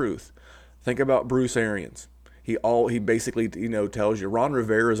tell the truth. Think about Bruce Arians. He basically tells you. Ron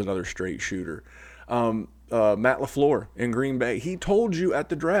Rivera is another straight shooter. Matt LaFleur in Green Bay, he told you at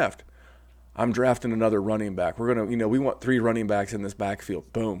the draft, I'm drafting another running back. We're gonna, we want 3 running backs in this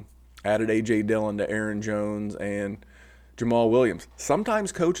backfield. Boom. Added A.J. Dillon to Aaron Jones and Jamal Williams.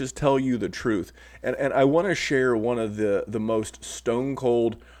 Sometimes coaches tell you the truth. And I want to share one of the most stone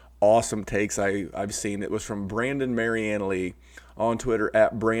cold awesome takes I've seen. It was from Brandon Marianne Lee on Twitter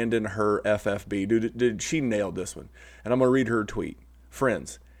at BrandonHerFFB. Dude, she nailed this one. And I'm going to read her tweet.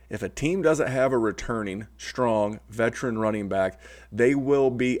 Friends, if a team doesn't have a returning, strong, veteran running back, they will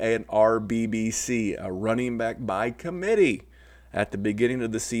be an RBBC, a running back by committee, at the beginning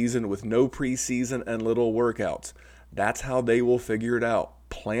of the season with no preseason and little workouts. That's how they will figure it out.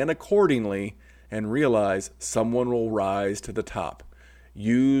 Plan accordingly and realize someone will rise to the top.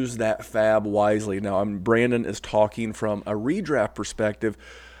 Use that fab wisely. Now, Brandon is talking from a redraft perspective,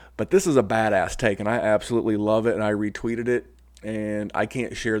 but this is a badass take, and I absolutely love it, and I retweeted it, and I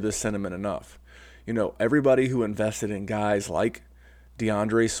can't share this sentiment enough. Everybody who invested in guys like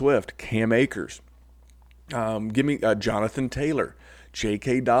DeAndre Swift, Cam Akers, give me Jonathan Taylor,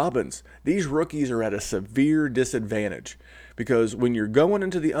 J.K. Dobbins. These rookies are at a severe disadvantage because when you're going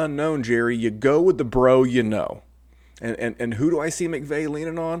into the unknown, Jerry, you go with the bro you know. And who do I see McVay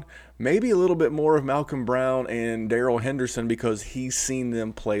leaning on? Maybe a little bit more of Malcolm Brown and Darrell Henderson because he's seen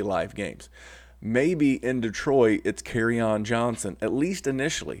them play live games. Maybe in Detroit, it's Kerryon Johnson, at least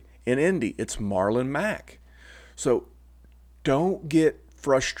initially. In Indy, it's Marlon Mack. So don't get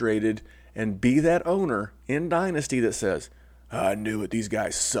frustrated and be that owner in Dynasty that says, I knew it, these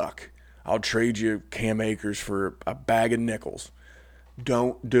guys suck. I'll trade you Cam Akers for a bag of nickels.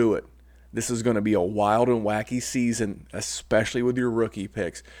 Don't do it. This is going to be a wild and wacky season, especially with your rookie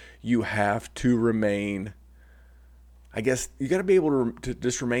picks. You have to remain, I guess, you got to be able to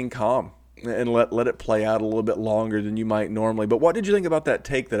just remain calm and let it play out a little bit longer than you might normally. But what did you think about that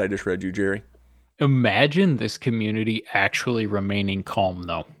take that I just read you, Jerry? Imagine this community actually remaining calm,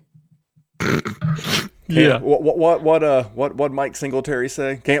 though. Yeah. What Mike Singletary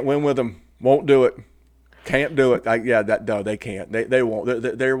say? Can't win with them. Won't do it. Can't do it. No, they can't. They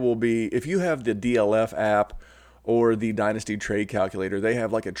won't. There will be, if you have the DLF app or the Dynasty Trade Calculator, they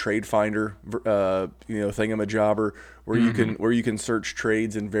have like a trade finder, thingamajobber where you can search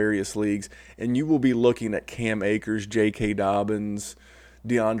trades in various leagues, and you will be looking at Cam Akers, J.K. Dobbins,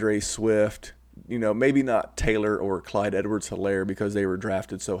 DeAndre Swift. Maybe not Taylor or Clyde Edwards-Helaire because they were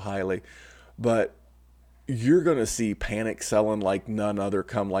drafted so highly, but you're going to see panic selling like none other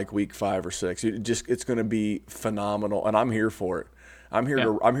come like week 5 or 6. It's going to be phenomenal, and I'm here for it. I'm here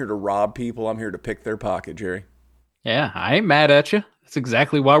to rob people. I'm here to pick their pocket, Jerry. Yeah, I ain't mad at you. That's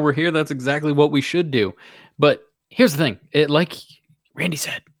exactly why we're here. That's exactly what we should do. But here's the thing. Like Randy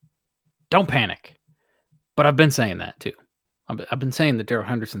said, don't panic. But I've been saying that too. I've been saying that Darrell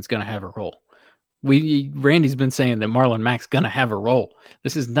Henderson's going to have a role. Randy's been saying that Marlon Mack's going to have a role.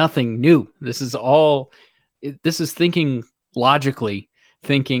 This is nothing new. This is thinking logically,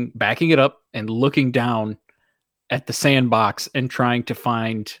 backing it up and looking down at the sandbox and trying to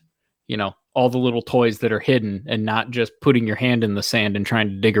find, all the little toys that are hidden and not just putting your hand in the sand and trying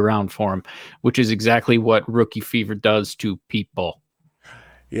to dig around for them, which is exactly what rookie fever does to people.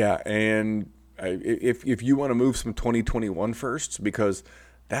 Yeah. And if you want to move some 2021 firsts, because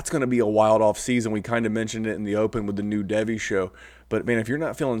that's going to be a wild off season. We kind of mentioned it in the open with the new Devy show. But, man, if you're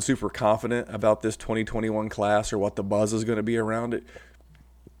not feeling super confident about this 2021 class or what the buzz is going to be around it,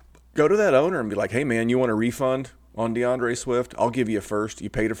 go to that owner and be like, hey, man, you want a refund on DeAndre Swift? I'll give you a first. You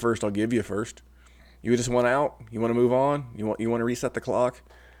paid a first, I'll give you a first. You just want out? You want to move on? You want to reset the clock?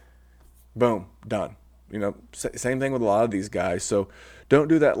 Boom, done. Same thing with a lot of these guys. So don't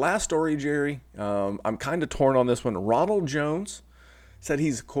do that. Last story, Jerry. I'm kind of torn on this one. Ronald Jones said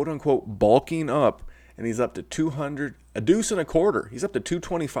he's, quote-unquote, bulking up, and he's up to 200, a deuce and a quarter. He's up to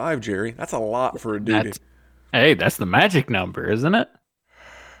 225, Jerry. That's a lot for a dude. That's the magic number, isn't it?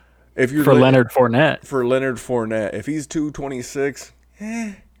 If you're Leonard Fournette. For Leonard Fournette. If he's 226,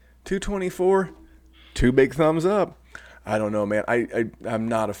 224, 2 big thumbs up. I don't know, man. I'm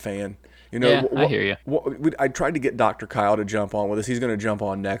not a fan. You know, Yeah, I hear you. I tried to get Dr. Kyle to jump on with us. He's going to jump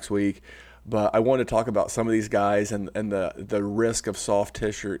on next week, but I wanted to talk about some of these guys and the risk of soft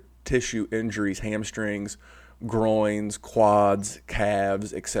tissue injuries, hamstrings, groins, quads,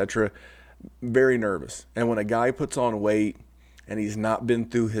 calves, etc. Very nervous. And when a guy puts on weight and he's not been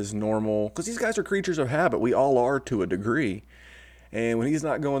through his normal, because these guys are creatures of habit, we all are to a degree. And when he's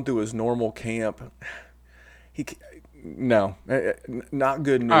not going through his normal camp, no, not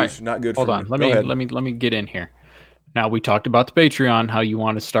good news. Right. Not good. Hold for on, me. let me get in here. Now, we talked about the Patreon, how you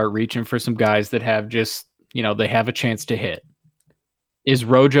want to start reaching for some guys that have just, they have a chance to hit. Is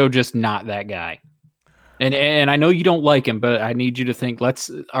Rojo just not that guy? And I know you don't like him, but I need you to think,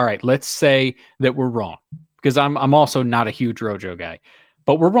 let's say that we're wrong, because I'm also not a huge Rojo guy,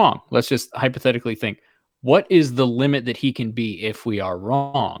 but we're wrong. Let's just hypothetically think, what is the limit that he can be if we are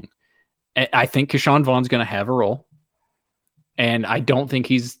wrong? I think Ke'Shawn Vaughn's going to have a role. And I don't think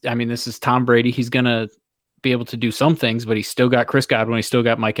this is Tom Brady. He's going to be able to do some things, but he's still got Chris Godwin. He's still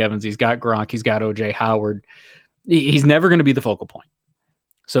got Mike Evans. He's got Gronk. He's got OJ Howard. He's never going to be the focal point.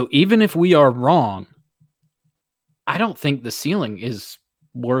 So even if we are wrong, I don't think the ceiling is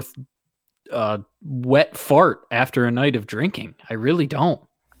worth wet fart after a night of drinking. I really don't.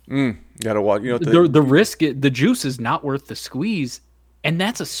 Gotta watch. The risk, the juice is not worth the squeeze, and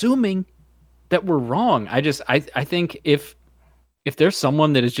that's assuming that we're wrong. I think if there's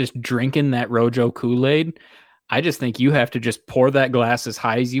someone that is just drinking that Rojo Kool-Aid, I just think you have to just pour that glass as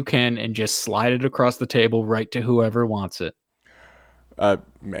high as you can and just slide it across the table right to whoever wants it.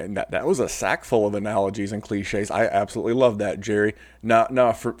 Man, that was a sack full of analogies and cliches. I absolutely love that, Jerry.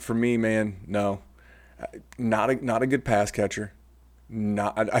 No, for me, man, no. Not a good pass catcher.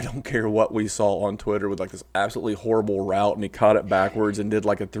 I don't care what we saw on Twitter with like this absolutely horrible route, and he caught it backwards and did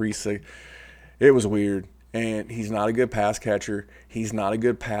like a 3-6. It was weird. And he's not a good pass catcher. He's not a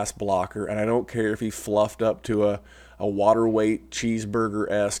good pass blocker. And I don't care if he fluffed up to a water weight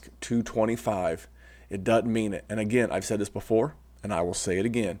cheeseburger-esque 225. It doesn't mean it. And again, I've said this before, and I will say it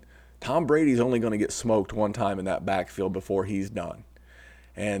again. Tom Brady's only going to get smoked one time in that backfield before he's done.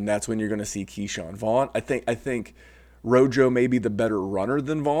 And that's when you're going to see Ke'Shawn Vaughn. I think Rojo may be the better runner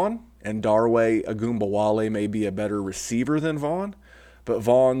than Vaughn, and Darway Agumbawale may be a better receiver than Vaughn. But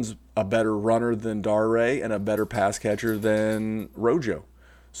Vaughn's a better runner than Darway and a better pass catcher than Rojo.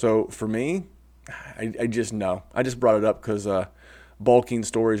 So for me, I just no. I just brought it up because bulking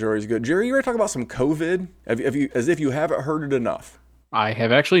stories are always good. Jerry, you ready to talk about some COVID? Have you, as if you haven't heard it enough? I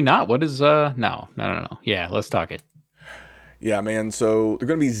have actually not. What is no. Yeah, let's talk it. Yeah, man. So there are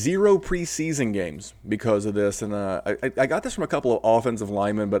going to be 0 preseason games because of this. And I got this from a couple of offensive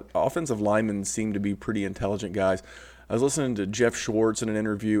linemen, but offensive linemen seem to be pretty intelligent guys. I was listening to Jeff Schwartz in an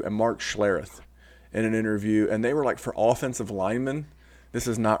interview and Mark Schlereth in an interview, and they were like, for offensive linemen, this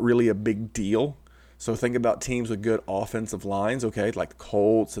is not really a big deal. So think about teams with good offensive lines, okay, like the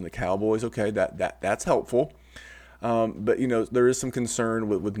Colts and the Cowboys, okay, that's helpful. But there is some concern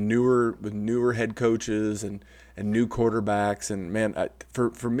with newer head coaches and new quarterbacks, and man,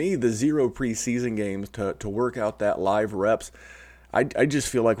 for me, the 0 preseason games to work out that live reps, I just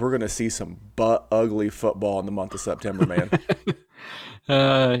feel like we're going to see some butt ugly football in the month of September, man.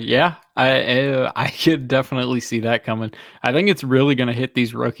 Yeah, I could definitely see that coming. I think it's really going to hit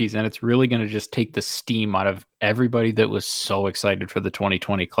these rookies, and it's really going to just take the steam out of everybody that was so excited for the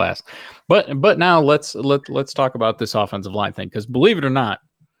 2020 class. But now let's talk about this offensive line thing, because believe it or not,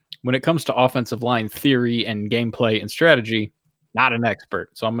 when it comes to offensive line theory and gameplay and strategy, not an expert.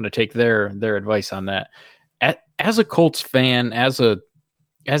 So I'm going to take their advice on that. As a Colts fan, as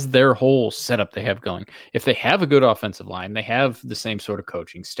their whole setup they have going, if they have a good offensive line, they have the same sort of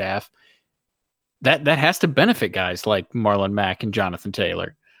coaching staff, that has to benefit guys like Marlon Mack and Jonathan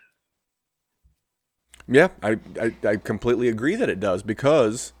Taylor. Yeah, I completely agree that it does,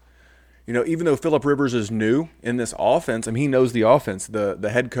 because even though Phillip Rivers is new in this offense, he knows the offense. The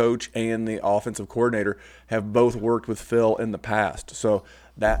head coach and the offensive coordinator have both worked with Phil in the past. So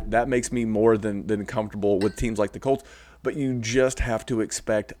that makes me more than comfortable with teams like the Colts. But you just have to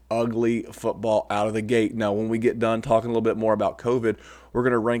expect ugly football out of the gate. Now, when we get done talking a little bit more about COVID, we're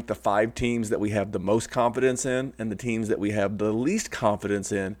going to rank the 5 teams that we have the most confidence in and the teams that we have the least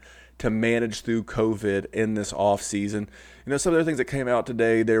confidence in to manage through COVID in this offseason. Some of the things that came out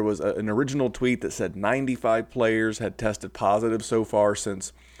today, there was an original tweet that said 95 players had tested positive so far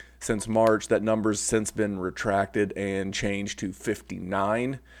since March. That number's since been retracted and changed to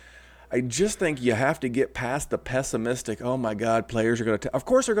 59. I just think you have to get past the pessimistic, oh my God, players are going to of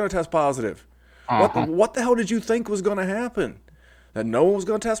course they're going to test positive. Uh-huh. What the hell did you think was going to happen? that no one was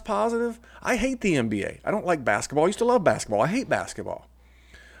going to test positive. I hate the NBA. I don't like basketball. I used to love basketball. I hate basketball.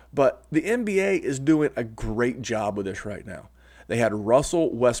 But the NBA is doing a great job with this right now. They had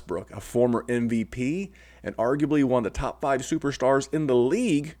Russell Westbrook, a former MVP and arguably one of the top 5 superstars in the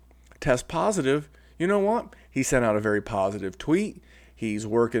league, test positive. You know what? He sent out a very positive tweet. He's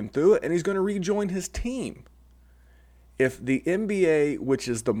working through it, and he's going to rejoin his team. If the NBA, which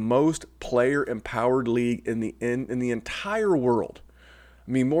is the most player-empowered league in the entire world,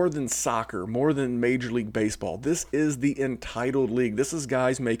 I mean, more than soccer, more than Major League Baseball, this is the entitled league. This is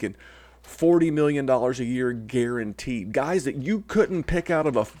guys making $40 million a year guaranteed. Guys that you couldn't pick out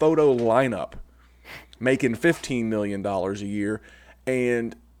of a photo lineup making $15 million a year.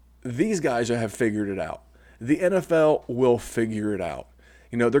 And these guys have figured it out. The NFL will figure it out.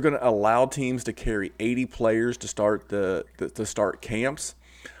 You know, they're going to allow teams to carry 80 players to start camps.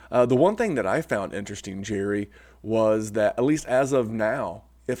 The one thing that I found interesting, Jerry, was that at least as of now,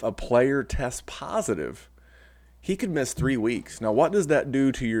 if a player tests positive, he could miss 3 weeks. Now, what does that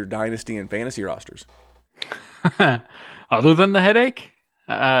do to your dynasty and fantasy rosters? Other than the headache,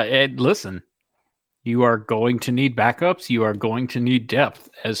 listen, you are going to need backups. You are going to need depth.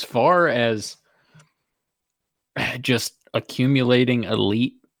 As far as just accumulating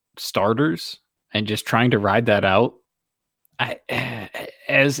elite starters and just trying to ride that out,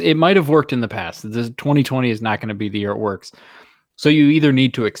 as it might have worked in the past. 2020 is not going to be the year it works. So you either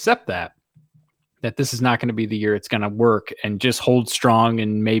need to accept that this is not going to be the year it's going to work and just hold strong,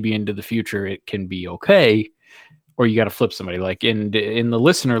 and maybe into the future it can be okay, or you got to flip somebody. Like in the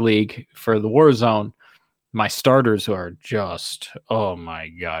listener league for the Warzone, my starters are just, oh my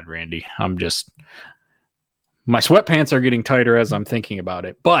God, Randy, my sweatpants are getting tighter as I'm thinking about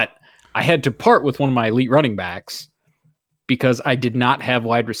it. But I had to part with one of my elite running backs because I did not have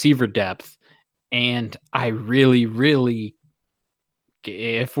wide receiver depth. And I really,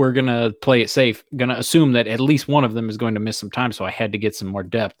 if we're going to play it safe, going to assume that at least one of them is going to miss some time. So I had to get some more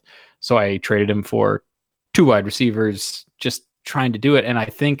depth. So I traded him for 2 wide receivers, just trying to do it. And I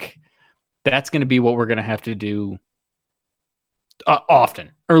think that's going to be what we're going to have to do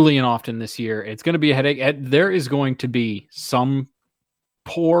early and often this year. It's going to be a headache. There is going to be some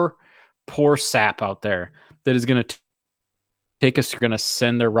poor sap out there that is going to take us, going to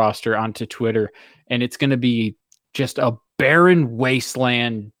send their roster onto Twitter, and it's going to be just a barren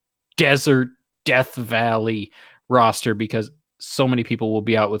wasteland, desert, Death Valley roster because so many people will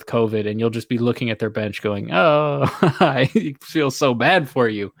be out with COVID, and you'll just be looking at their bench going, oh, I feel so bad for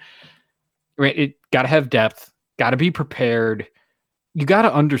you. Right? It got to have depth, got to be prepared. You got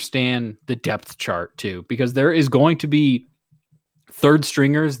to understand the depth chart too, because there is going to be third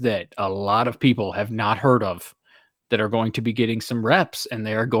stringers that a lot of people have not heard of that are going to be getting some reps, and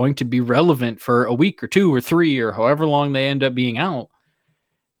they are going to be relevant for a week or 2 or 3 or however long they end up being out.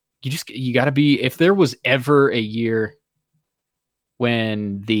 You got to be, if there was ever a year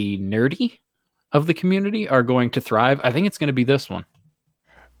when the nerdy of the community are going to thrive, I think it's going to be this one.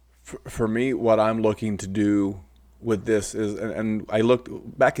 For me, what I'm looking to do with this is, and I looked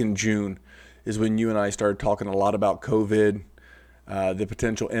back in June, is when you and I started talking a lot about COVID, the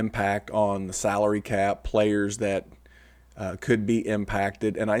potential impact on the salary cap, players that could be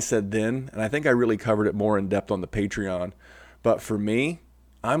impacted. And I said then, and I think I really covered it more in depth on the Patreon, but for me,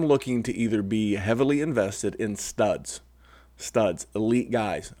 I'm looking to either be heavily invested in studs, elite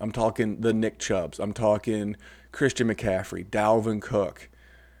guys. I'm talking the Nick Chubbs. I'm talking Christian McCaffrey, Dalvin Cook,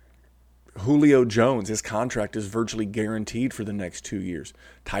 Julio Jones. His contract is virtually guaranteed for the next 2 years.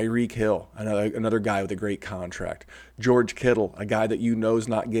 Tyreek Hill, another guy with a great contract. George Kittle, a guy that you know is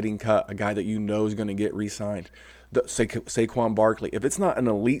not getting cut, a guy that you know is going to get re-signed. Saquon Barkley. If it's not an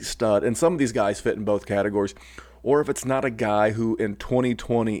elite stud, and some of these guys fit in both categories, or if it's not a guy who in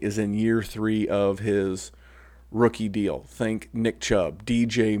 2020 is in year 3 of his rookie deal, think Nick Chubb,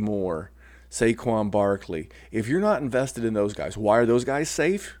 DJ Moore, Saquon Barkley. If you're not invested in those guys, why are those guys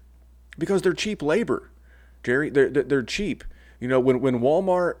safe? Because they're cheap labor, Jerry. They're cheap. You know, when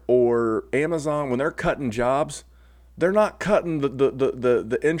Walmart or Amazon, when they're cutting jobs, they're not cutting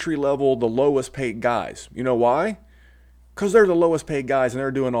the entry level, the lowest paid guys. You know why? Because they're the lowest paid guys and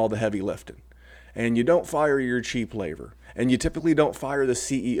they're doing all the heavy lifting. And you don't fire your cheap labor. And you typically don't fire the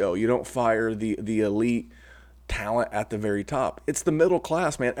CEO. You don't fire the elite talent at the very top. It's the middle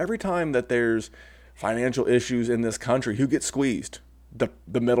class, man. Every time that there's financial issues in this country, who gets squeezed?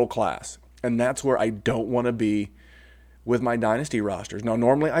 The middle class. And that's where I don't want to be with my dynasty rosters. Now,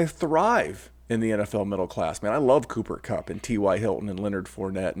 normally I thrive in the NFL middle class, man. I love Cooper Kupp and T.Y. Hilton and Leonard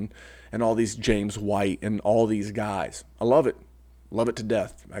Fournette and all these James White and all these guys. I love it. Love it to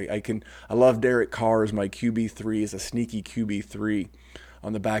death. I love Derek Carr as my QB3, as a sneaky QB3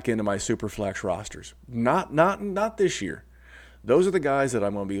 on the back end of my Superflex rosters. Not this year. Those are the guys that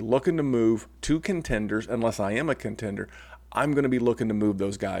I'm going to be looking to move to contenders. Unless I am a contender, I'm going to be looking to move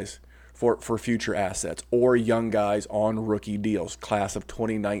those guys for future assets or young guys on rookie deals, class of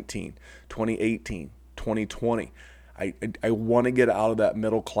 2019, 2018, 2020. I want to get out of that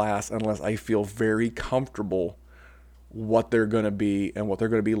middle class unless I feel very comfortable what they're going to be and what they're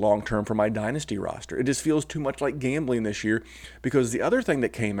going to be long-term for my dynasty roster. It just feels too much like gambling this year, because the other thing that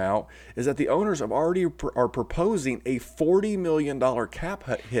came out is that the owners have already are proposing a $40 million cap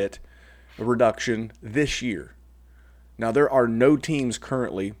hit reduction this year. Now, there are no teams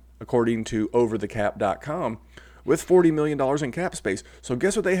currently, according to overthecap.com, with $40 million in cap space. So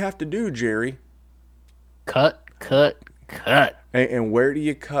guess what they have to do, Jerry? Cut. And where do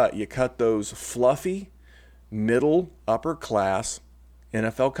you cut? You cut those fluffy, middle, upper class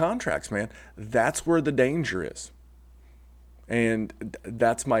NFL contracts, man. That's where the danger is. And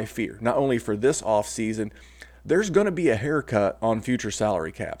that's my fear. Not only for this offseason, there's going to be a haircut on future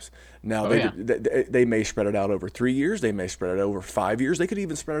salary caps. Now, they may spread it out over 3 years. They may spread it over 5 years. They could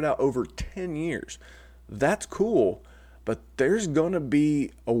even spread it out over 10 years. That's cool. But there's going to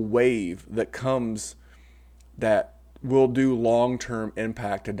be a wave that comes that will do long-term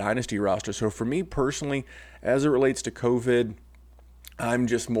impact to dynasty rosters. So for me personally, as it relates to COVID, I'm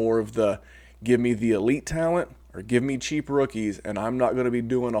just more of the give me the elite talent or give me cheap rookies, and I'm not going to be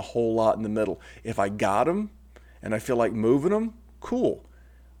doing a whole lot in the middle. If I got them and I feel like moving them, cool.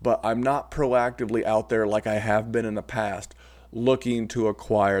 But I'm not proactively out there like I have been in the past looking to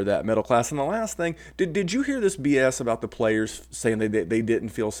acquire that middle class. And the last thing, did you hear this BS about the players saying they didn't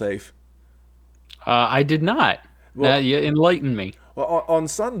feel safe? I did not. Well, You enlighten me. Well, on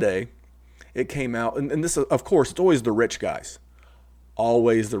Sunday, it came out, and this, of course, it's always the rich guys.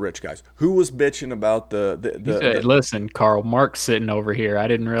 Always the rich guys. Who was bitching about the Listen, Carl, Mark's sitting over here. I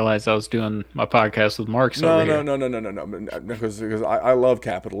didn't realize I was doing my podcast with Mark's over here. No. Because I love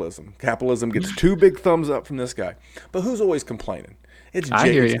capitalism. Capitalism gets 2 big thumbs up from this guy. But who's always complaining? It's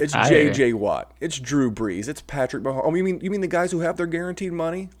J.J. Watt. It's Drew Brees. It's Patrick Mahomes. Oh, you mean the guys who have their guaranteed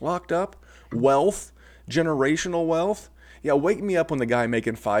money locked up? Wealth? Generational wealth? Yeah, wake me up when the guy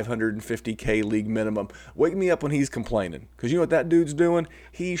making $550K league minimum. Wake me up when he's complaining. Because you know what that dude's doing?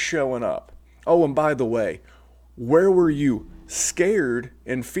 He's showing up. Oh, and by the way, where were you scared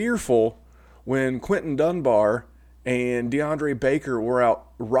and fearful when Quentin Dunbar and DeAndre Baker were out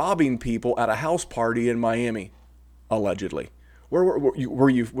robbing people at a house party in Miami, allegedly? Were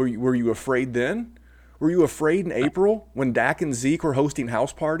you afraid then? Were you afraid in April when Dak and Zeke were hosting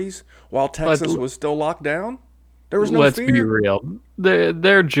house parties while Texas was still locked down? There was no fear. Let's be real.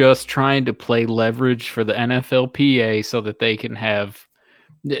 They're just trying to play leverage for the NFLPA so that they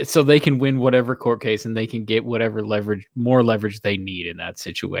can win whatever court case and they can get whatever more leverage they need in that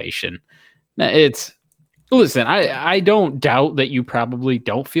situation. Listen, I don't doubt that you probably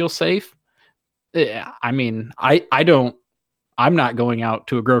don't feel safe. I mean, I'm not going out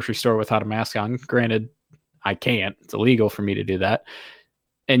to a grocery store without a mask on. Granted, I can't. It's illegal for me to do that.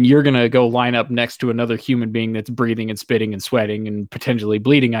 And you're going to go line up next to another human being that's breathing and spitting and sweating and potentially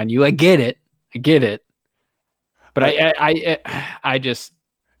bleeding on you. I get it. But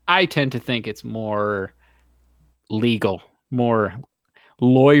I tend to think it's more legal, more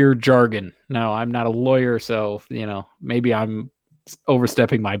lawyer jargon. No, I'm not a lawyer, so, maybe I'm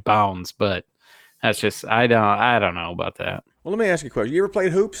overstepping my bounds, but that's just, I don't know about that. Well, let me ask you a question. You ever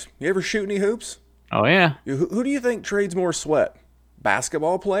played hoops? You ever shoot any hoops? Oh, yeah. Who do you think trades more sweat?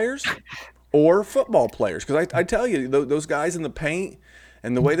 Basketball players or football players? Because I tell you, those guys in the paint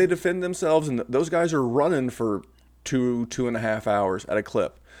and the way they defend themselves, and those guys are running for 2.5 hours at a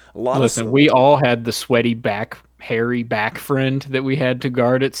clip. Listen, we all had the sweaty hairy back friend that we had to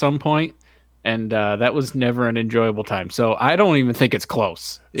guard at some point, and that was never an enjoyable time. So I don't even think it's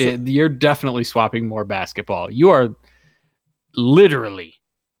close. You're definitely swapping more basketball. You are literally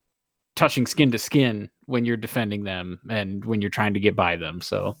touching skin to skin when you're defending them and when you're trying to get by them.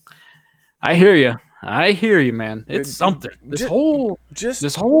 So I hear you, man. It's something. This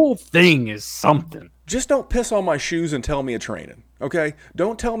whole thing is something. Just don't piss on my shoes and tell me it's raining. Okay?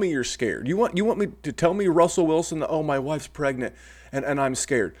 Don't tell me you're scared. You want me to tell me Russell Wilson, oh, my wife's pregnant and I'm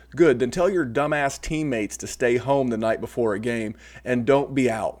scared. Good. Then tell your dumbass teammates to stay home the night before a game and don't be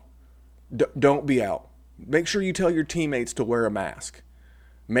out. Don't be out. Make sure you tell your teammates to wear a mask.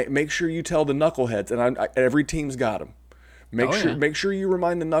 Make sure you tell the knuckleheads, and every team's got them. Make sure you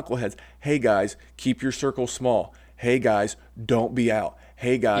remind the knuckleheads, hey guys, keep your circle small. Hey guys, don't be out.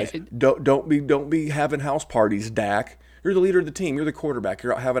 Hey guys, don't be having house parties, Dak. You're the leader of the team. You're the quarterback.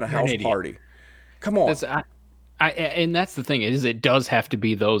 You're out having a You're an house idiot. party. Come on. And that's the thing is it does have to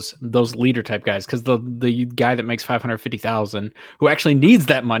be those leader type guys, because the guy that makes 550,000 who actually needs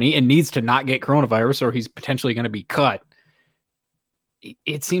that money and needs to not get coronavirus or he's potentially going to be cut.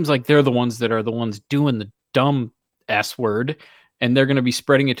 It seems like they're the ones that are the ones doing the dumb S word, and they're going to be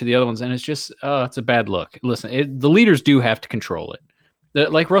spreading it to the other ones. And it's just, it's a bad look. Listen, the leaders do have to control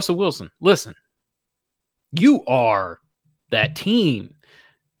it. Like Russell Wilson, listen, you are that team.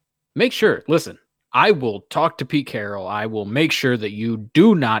 Make sure, listen, I will talk to Pete Carroll. I will make sure that you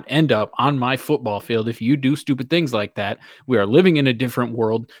do not end up on my football field if you do stupid things like that. We are living in a different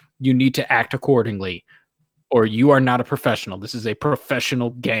world. You need to act accordingly, or you are not a professional. This is a professional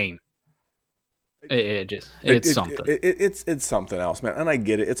game. It's something. It's something else, man. And I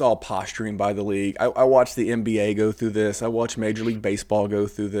get it. It's all posturing by the league. I watch the NBA go through this. I watch Major League Baseball go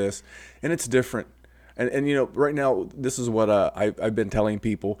through this, and it's different. And you know, right now, this is what I've been telling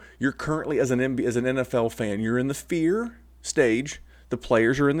people. You're currently, as an NFL fan, you're in the fear stage. The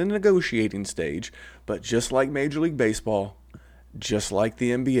players are in the negotiating stage. But just like Major League Baseball, just like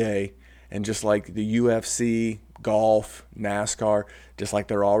the NBA, and just like the UFC, golf, NASCAR, just like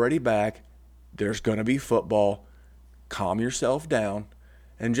they're already back, there's going to be football. Calm yourself down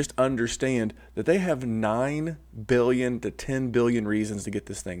and just understand that they have 9 billion to 10 billion reasons to get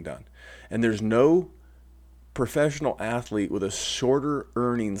this thing done. And there's no professional athlete with a shorter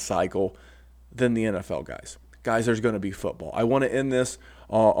earning cycle than the NFL guys. Guys, there's going to be football. I want to end this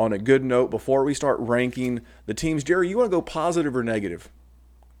on a good note before we start ranking the teams. Jerry, you want to go positive or negative?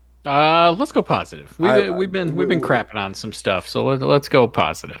 Let's go positive. We've been crapping on some stuff, so let's go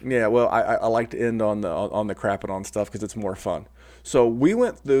positive. Yeah, well, I like to end on the crapping on stuff because it's more fun. So we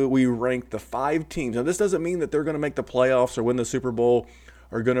ranked the 5 teams. Now this doesn't mean that they're going to make the playoffs or win the Super Bowl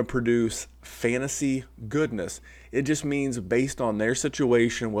or going to produce fantasy goodness. It just means based on their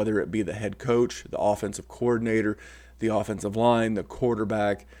situation, whether it be the head coach, the offensive coordinator, the offensive line, the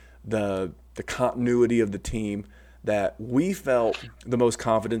quarterback, the continuity of the team, that we felt the most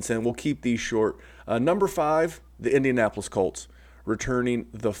confidence in. We'll keep these short. Number 5, the Indianapolis Colts, returning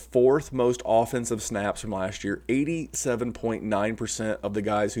the 4th most offensive snaps from last year. 87.9% of the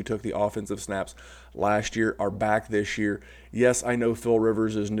guys who took the offensive snaps last year are back this year. Yes, I know Phil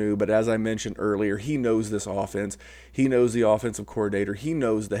Rivers is new, but as I mentioned earlier, he knows this offense. He knows the offensive coordinator. He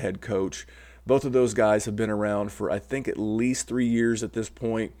knows the head coach. Both of those guys have been around for, I think, at least 3 years at this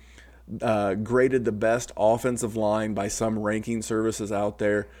point. Graded the best offensive line by some ranking services out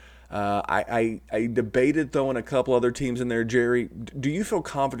there. I debated throwing a couple other teams in there. Jerry, do you feel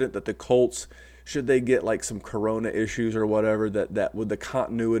confident that the Colts, should they get like some corona issues or whatever, that with the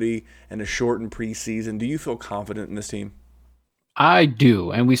continuity and a shortened preseason, do you feel confident in this team? I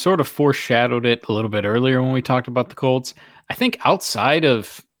do, and we sort of foreshadowed it a little bit earlier when we talked about the Colts. I think outside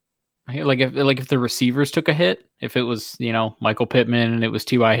of if the receivers took a hit, if it was, Michael Pittman and it was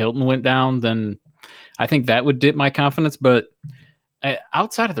T.Y. Hilton went down, then I think that would dip my confidence. But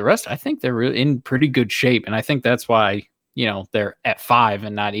outside of the rest, I think they're really in pretty good shape. And I think that's why, they're at 5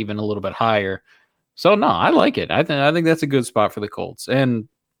 and not even a little bit higher. So, no, I like it. I think that's a good spot for the Colts. And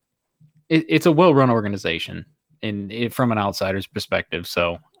it's a well-run organization from an outsider's perspective.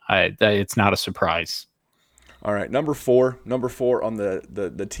 So it's not a surprise. All right, number four on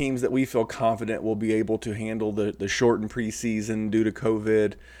the teams that we feel confident will be able to handle the shortened preseason due to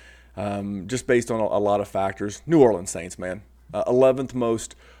COVID, just based on a lot of factors. New Orleans Saints, man. 11th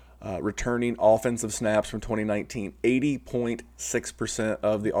most returning offensive snaps from 2019. 80.6%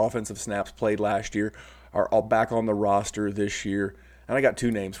 of the offensive snaps played last year are all back on the roster this year. And I got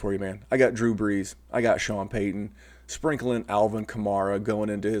 2 names for you, man. I got Drew Brees. I got Sean Payton. Sprinkling Alvin Kamara going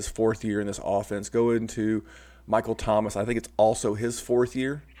into his 4th year in this offense. Go into Michael Thomas. I think it's also his 4th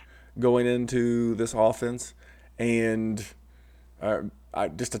year going into this offense. And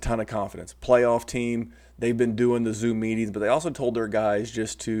just a ton of confidence. Playoff team. They've been doing the Zoom meetings, but they also told their guys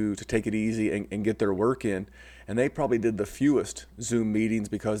just to take it easy and get their work in. And they probably did the fewest Zoom meetings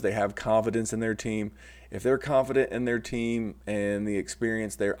because they have confidence in their team. If they're confident in their team and the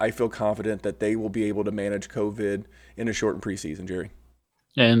experience there, I feel confident that they will be able to manage COVID in a shortened preseason, Jerry.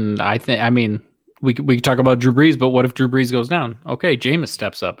 And we could talk about Drew Brees, but what if Drew Brees goes down? Okay, Jameis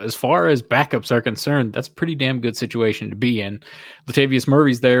steps up. As far as backups are concerned, that's a pretty damn good situation to be in. Latavius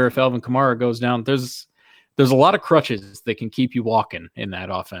Murray's there. If Alvin Kamara goes down, there's a lot of crutches that can keep you walking in that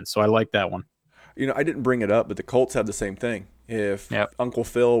offense. So I like that one. I didn't bring it up, but the Colts have the same thing. If Uncle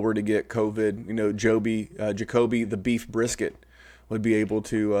Phil were to get COVID, Jacoby the beef brisket would be able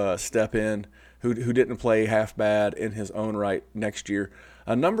to step in, who didn't play half bad in his own right next year.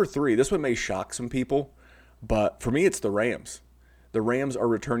 Number 3, this one may shock some people, But for me, it's the Rams. The Rams are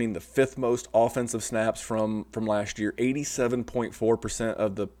returning the 5th most offensive snaps from last year. 87.4%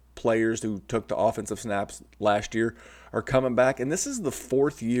 of the players who took the offensive snaps last year are coming back. And this is the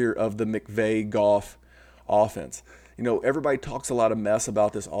 4th year of the McVay-Goff offense. You know, everybody talks a lot of mess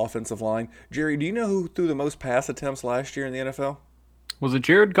about this offensive line. Jerry, do you know who threw the most pass attempts last year in the NFL? Was it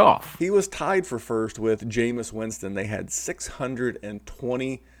Jared Goff? He was tied for first with Jameis Winston. They had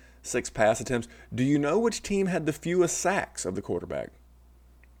 626 pass attempts. Do you know which team had the fewest sacks of the quarterback?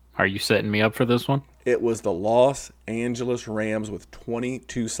 Are you setting me up for this one? It was the Los Angeles Rams with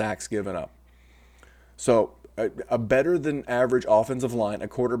 22 sacks given up. So a better than average offensive line, a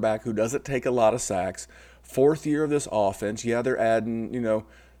quarterback who doesn't take a lot of sacks. 4th year of this offense. Yeah, they're adding, you know,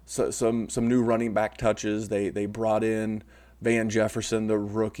 some new running back touches. They brought in Van Jefferson, the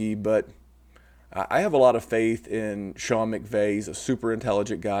rookie, but I have a lot of faith in Sean McVay. He's a super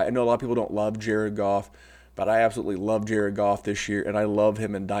intelligent guy. I know a lot of people don't love Jared Goff, but I absolutely love Jared Goff this year, and I love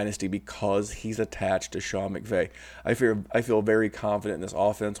him in Dynasty because he's attached to Sean McVay. I feel very confident in this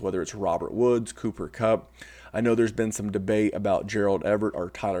offense, whether it's Robert Woods, Cooper Kupp. I know there's been some debate about Gerald Everett or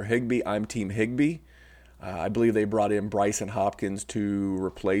Tyler Higbee. I'm Team Higbee. I believe they brought in Bryson Hopkins to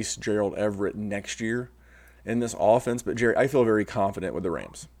replace Gerald Everett next year in this offense. But, Jerry, I feel very confident with the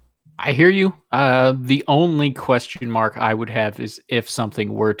Rams. I hear you. The only question mark I would have is if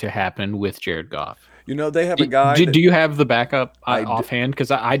something were to happen with Jared Goff. You know, they have a guy. Do you have the backup offhand? Because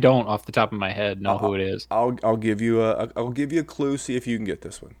I don't, off the top of my head, know who it is. I'll give you a clue. See if you can get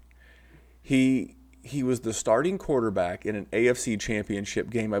this one. He was the starting quarterback in an AFC Championship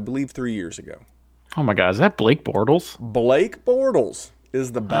game, I believe, 3 years ago. Oh my God, is that Blake Bortles? Blake Bortles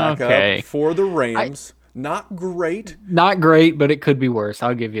is the backup for the Rams. Not great. Not great, but it could be worse.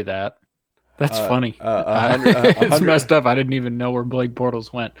 I'll give you that. That's funny. It's messed up. I didn't even know where Blake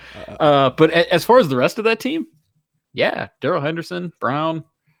Bortles went. But as far as the rest of that team, yeah, Darrell Henderson, Brown,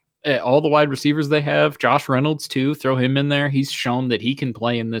 all the wide receivers they have, Josh Reynolds too, throw him in there. He's shown that he can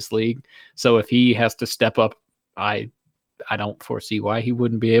play in this league. So if he has to step up, I don't foresee why he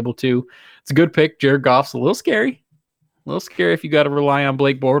wouldn't be able to. It's a good pick. Jared Goff's a little scary. If you got to rely on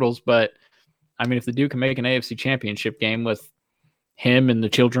Blake Bortles, but I mean, if the Duke can make an AFC Championship game with him and the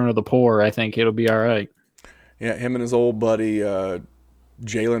children of the poor, I think it'll be all right. Yeah, him and his old buddy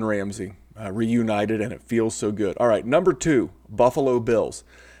Jalen Ramsey reunited, and it feels so good. All right, number 2, Buffalo Bills.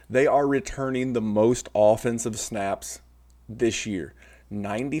 They are returning the most offensive snaps this year.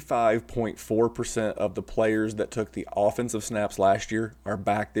 95.4% of the players that took the offensive snaps last year are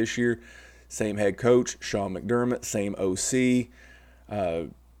back this year. Same head coach, Sean McDermott, same OC.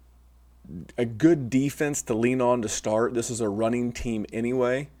 A good defense to lean on to start. This is a running team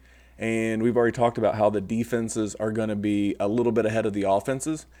anyway, and we've already talked about how the defenses are going to be a little bit ahead of the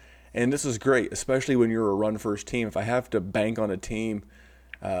offenses, and this is great, especially when you're a run-first team. If I have to bank on a team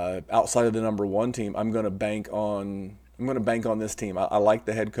outside of the number 1 team, I'm going to bank on this team. I like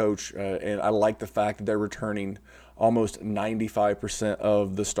the head coach, and I like the fact that they're returning almost 95%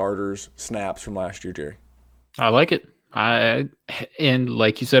 of the starters' snaps from last year, Jerry. I like it. And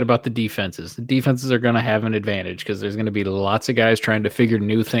like you said about the defenses are going to have an advantage because there's going to be lots of guys trying to figure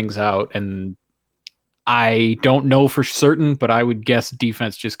new things out. And I don't know for certain, but I would guess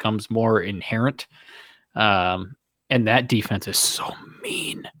defense just comes more inherent. And that defense is so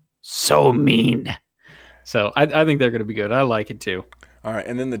mean. So I think they're going to be good. I like it too. All right.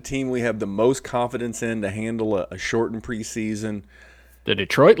 And then the team we have the most confidence in to handle a shortened preseason. The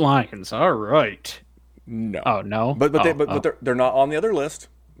Detroit Lions. All right. No. Oh, no? But they're not on the other list.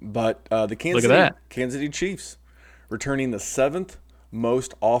 But the Kansas City Chiefs returning the 7th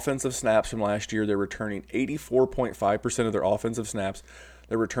most offensive snaps from last year. They're returning 84.5% of their offensive snaps.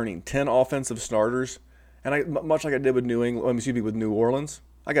 They're returning 10 offensive starters. And much like I did with with New Orleans,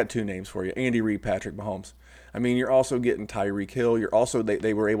 I got 2 names for you: Andy Reid, Patrick Mahomes. I mean, you're also getting Tyreek Hill. You're also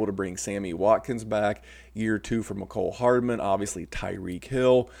they were able to bring Sammy Watkins back, year 2 for McCole Hardman. Obviously, Tyreek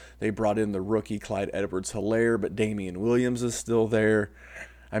Hill. They brought in the rookie Clyde Edwards-Helaire, but Damian Williams is still there.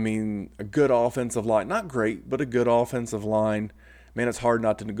 I mean, a good offensive line. Not great, but a good offensive line. Man, it's hard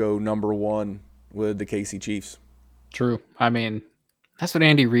not to go number 1 with the KC Chiefs. True. I mean, that's what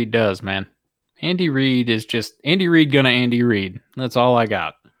Andy Reid does, man. Andy Reid is just Andy Reid gonna Andy Reid. That's all I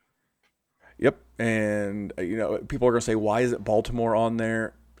got. Yep. And, people are going to say, why is it Baltimore on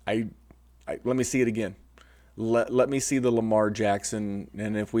there? Let me see it again. Let me see the Lamar Jackson,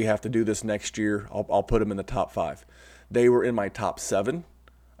 and if we have to do this next year, I'll put him in the top 5. They were in my top 7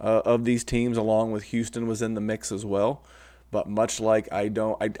 of these teams, along with Houston was in the mix as well. But much like I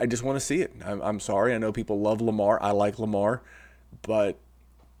just want to see it. I'm sorry. I know people love Lamar. I like Lamar. But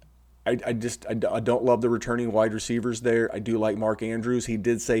I don't love the returning wide receivers there. I do like Mark Andrews. He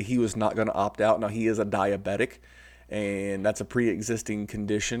did say he was not going to opt out. Now, he is a diabetic, and that's a pre-existing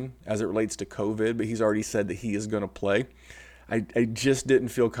condition as it relates to COVID, but he's already said that he is going to play. I just didn't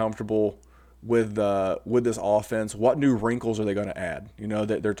feel comfortable with this offense. What new wrinkles are they going to add? You know,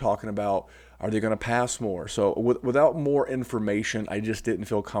 that they're talking about, are they going to pass more? So without more information, I just didn't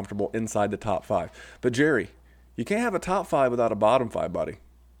feel comfortable inside the top 5. But Jerry, you can't have a top 5 without a bottom 5, buddy.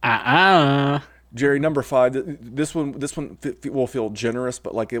 Jerry, number 5. This one will feel generous,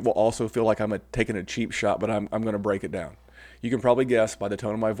 but like it will also feel like I'm taking a cheap shot. But I'm going to break it down. You can probably guess by the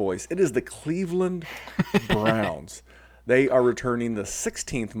tone of my voice. It is the Cleveland Browns. They are returning the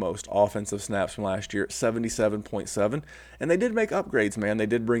 16th most offensive snaps from last year at 77.7. And they did make upgrades, man. They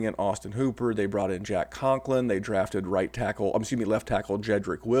did bring in Austin Hooper. They brought in Jack Conklin. They drafted left tackle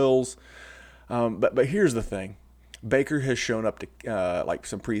Jedrick Wills. But here's the thing. Baker has shown up to like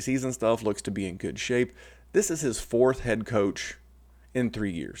some preseason stuff, looks to be in good shape. This is his 4th head coach in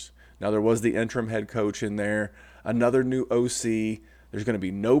 3 years. Now, there was the interim head coach in there, another new OC. There's going to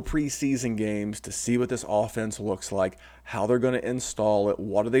be no preseason games to see what this offense looks like, how they're going to install it,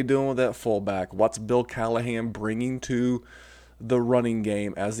 what are they doing with that fullback, what's Bill Callahan bringing to the running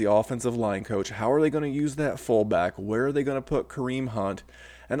game as the offensive line coach, how are they going to use that fullback, where are they going to put Kareem Hunt.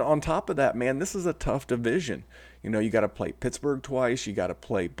 And on top of that, man, this is a tough division. You know, you got to play Pittsburgh twice, you got to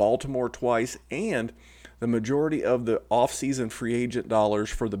play Baltimore twice, and the majority of the offseason free agent dollars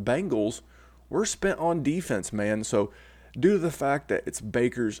for the Bengals were spent on defense, man. So due to the fact that it's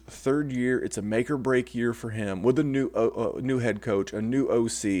Baker's 3rd year, it's a make-or-break year for him with a new head coach, a new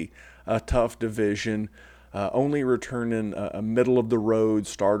OC, a tough division, only returning a middle-of-the-road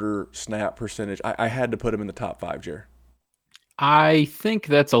starter snap percentage. I had to put him in the top 5, Jer. I think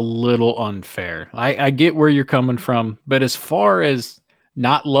that's a little unfair. I get where you're coming from, but as far as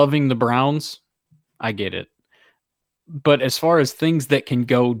not loving the Browns, I get it. But as far as things that can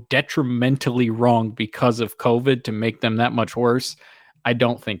go detrimentally wrong because of COVID to make them that much worse, I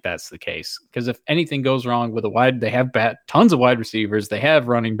don't think that's the case. Because if anything goes wrong with they have tons of wide receivers, they have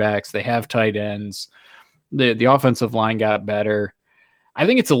running backs, they have tight ends, the offensive line got better. I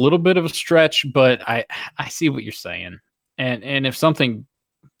think it's a little bit of a stretch, but I see what you're saying. And if something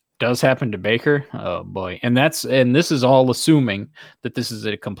does happen to Baker, oh boy. And this is all assuming that this is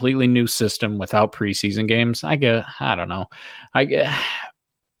a completely new system without preseason games. I don't know.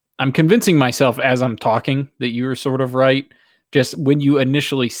 I'm convincing myself as I'm talking that you were sort of right. Just when you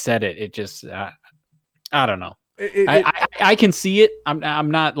initially said it, it just, I don't know. I can see it. I'm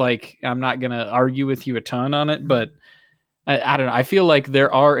not going to argue with you a ton on it, but I don't know. I feel like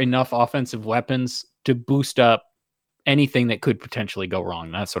there are enough offensive weapons to boost up anything that could potentially go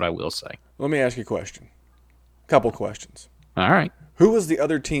wrong. That's what I will say. Let me ask you a question. Couple questions. All right. Who was the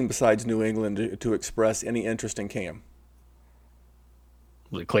other team besides New England to express any interest in Cam?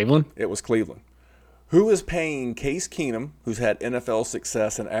 Was it Cleveland? It was Cleveland. Who is paying Case Keenum, who's had NFL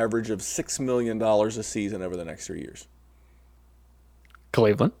success, an average of $6 million a season over the next 3 years?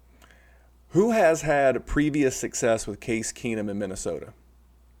 Cleveland. Who has had previous success with Case Keenum in Minnesota?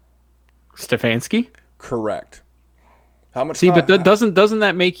 Stefanski? Correct. How much? See, but doesn't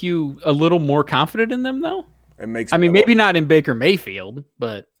that make you a little more confident in them, though? It makes. I mean, maybe not in Baker Mayfield,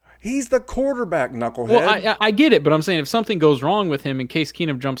 but he's the quarterback, knucklehead. Well, I get it, but I'm saying if something goes wrong with him in case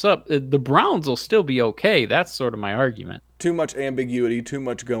Keenum jumps up, the Browns will still be okay. That's sort of my argument. Too much ambiguity, too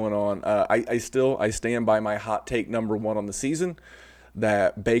much going on. I stand by my hot take number 1 on the season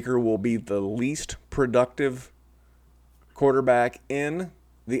that Baker will be the least productive quarterback in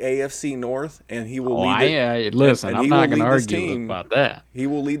the AFC North, and he will lead listen, I'm not going to argue about that. He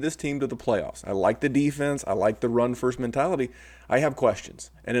will lead this team to the playoffs. I like the defense. I like the run-first mentality. I have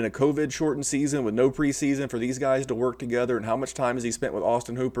questions. And in a COVID-shortened season with no preseason for these guys to work together, and how much time has he spent with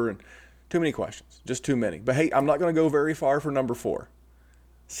Austin Hooper? And too many questions. Just too many. But, hey, I'm not going to go very far for number 4.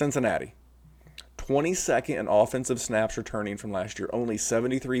 Cincinnati. 22nd in offensive snaps returning from last year, only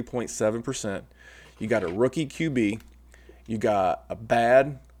 73.7%. You got a rookie QB. You got a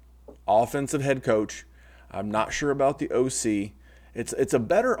bad offensive head coach. I'm not sure about the OC. It's a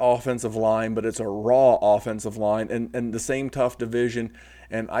better offensive line, but it's a raw offensive line and the same tough division.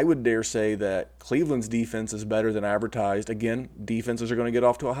 And I would dare say that Cleveland's defense is better than advertised. Again, defenses are going to get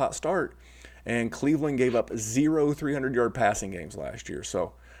off to a hot start. And Cleveland gave up 0 300-yard passing games last year.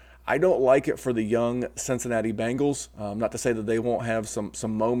 So I don't like it for the young Cincinnati Bengals. Not to say that they won't have some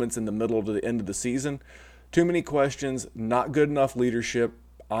moments in the middle to the end of the season. Too many questions, not good enough leadership.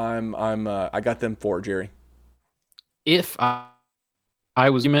 I got them 4, Jerry. If I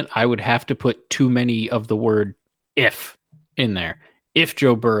was human, I would have to put too many of the word "if" in there. if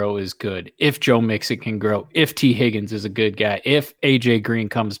Joe Burrow is good, if Joe Mixon can grow, if T. Higgins is a good guy, if AJ Green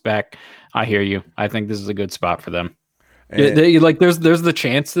comes back, I hear you. I think this is a good spot for them. Like there's the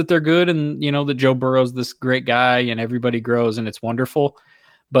chance that they're good, and that Joe Burrow's this great guy, and everybody grows, and it's wonderful.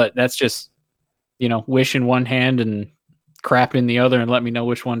 But that's just wish in one hand and crap in the other, and let me know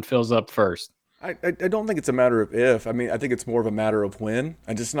which one fills up first. I don't think it's a matter of if. I mean, I think it's more of a matter of when.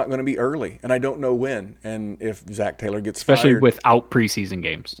 And it's not going to be early, and I don't know when. And if Zach Taylor gets especially fired, without preseason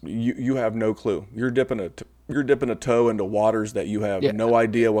games, you have no clue. You're dipping a toe into waters that you have no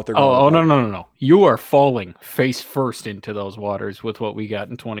idea what they're going to. Oh, no! You are falling face first into those waters with what we got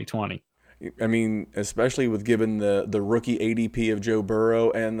in 2020. I mean, especially with given the rookie ADP of Joe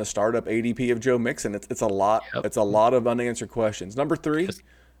Burrow and the startup ADP of Joe Mixon, it's a lot. Yep. It's a lot of unanswered questions. Number 3,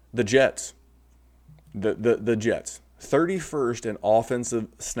 the Jets. The Jets, 31st in offensive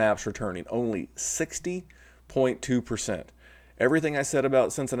snaps returning, only 60.2%. Everything I said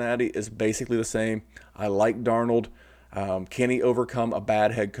about Cincinnati is basically the same. I like Darnold. Can he overcome a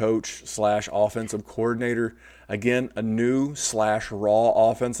bad head coach / offensive coordinator? Again, a new / raw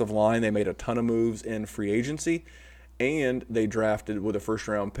offensive line. They made a ton of moves in free agency, and they drafted with a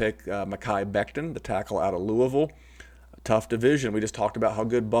first-round pick Mekhi Becton, the tackle out of Louisville. A tough division. We just talked about how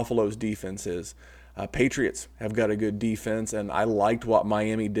good Buffalo's defense is. Patriots have got a good defense, and I liked what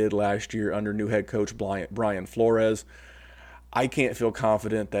Miami did last year under new head coach Brian Flores. I can't feel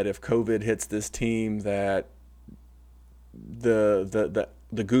confident that if COVID hits this team that the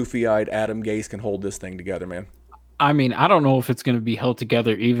goofy-eyed Adam Gase can hold this thing together, man. I mean, I don't know if it's going to be held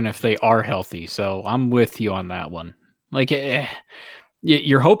together even if they are healthy, so I'm with you on that one.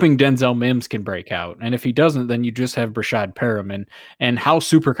 You're hoping Denzel Mims can break out, and if he doesn't, then you just have Brashad Perriman. And how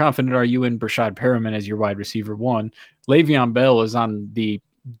super confident are you in Brashad Perriman as your wide receiver 1? Le'Veon Bell is on the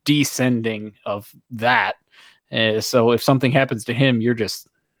descending of that. So if something happens to him, you're just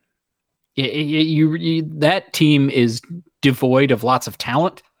that team is devoid of lots of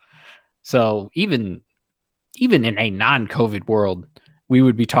talent. So even in a non-COVID world, we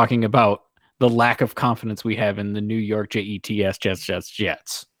would be talking about the lack of confidence we have in the New York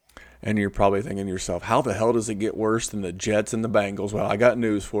Jets. And you're probably thinking to yourself, how the hell does it get worse than the Jets and the Bengals? Well, I got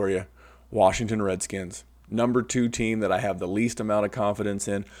news for you. Washington Redskins, number 2 team that I have the least amount of confidence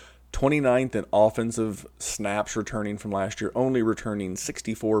in. 29th in offensive snaps returning from last year, only returning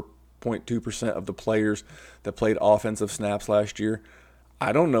 64.2% of the players that played offensive snaps last year.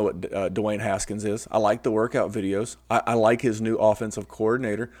 I don't know what Dwayne Haskins is. I like the workout videos. I like his new offensive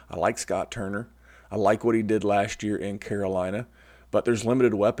coordinator. I like Scott Turner. I like what he did last year in Carolina. But there's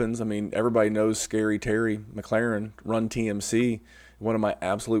limited weapons. I mean, everybody knows Scary Terry McLaurin, Run TMC, one of my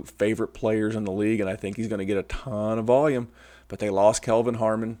absolute favorite players in the league, and I think he's going to get a ton of volume. But they lost Kelvin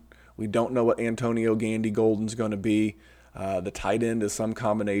Harmon. We don't know what Antonio Gandy Golden's going to be. The tight end is some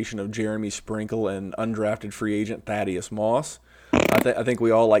combination of Jeremy Sprinkle and undrafted free agent Thaddeus Moss. I think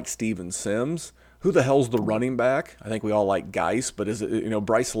we all like Steven Sims. Who the hell's the running back? I think we all like Geis, but is it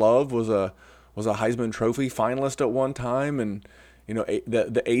Bryce Love was a Heisman Trophy finalist at one time, and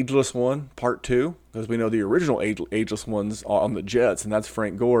the ageless one, part 2, because we know the original ageless one's on the Jets, and that's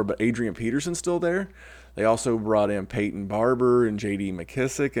Frank Gore, but Adrian Peterson's still there. They also brought in Peyton Barber and J.D.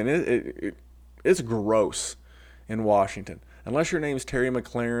 McKissick, and it's gross in Washington. Unless your name's Terry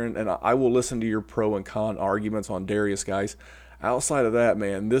McLaurin, and I will listen to your pro and con arguments on Darius Geis. Outside of that,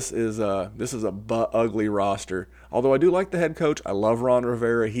 man, this is a butt-ugly roster. Although I do like the head coach. I love Ron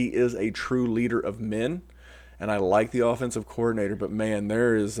Rivera. He is a true leader of men, and I like the offensive coordinator. But, man,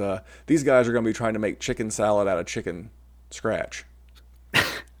 these guys are going to be trying to make chicken salad out of chicken scratch.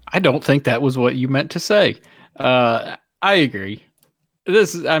 I don't think that was what you meant to say. I agree.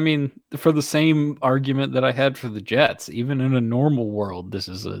 For the same argument that I had for the Jets, even in a normal world, this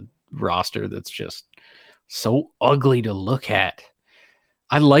is a roster that's just so ugly to look at.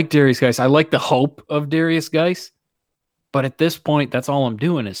 I like Darius Geis. I like the hope of Darius Geis. But at this point, that's all I'm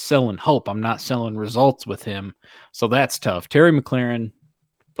doing is selling hope. I'm not selling results with him. So that's tough. Terry McLaurin,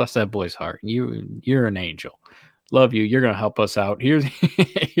 bless that boy's heart. You're an angel. Love you. You're going to help us out. Here's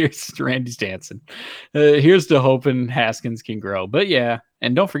Randy Stanson. Here's to hoping Haskins can grow. But yeah,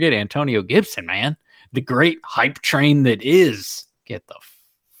 and don't forget Antonio Gibson, man. The great hype train that is. Get the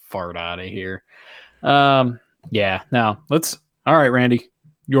fart out of here. Yeah, now all right, Randy,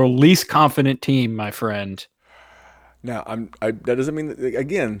 your least confident team, my friend. Now, that doesn't mean that,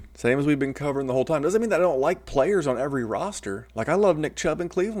 again, same as we've been covering the whole time, doesn't mean that I don't like players on every roster. Like, I love Nick Chubb in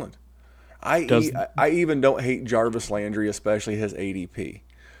Cleveland. I even don't hate Jarvis Landry, especially his ADP.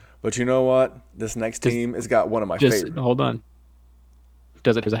 But you know what? This next team has got one of my favorites. Hold on.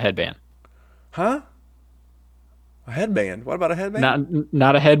 Does it as a headband? Huh? A headband. What about a headband?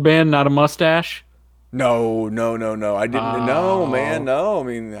 Not a headband, not a mustache. No. I didn't. No, man. No. I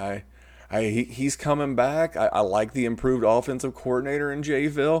mean, he's coming back. I like the improved offensive coordinator in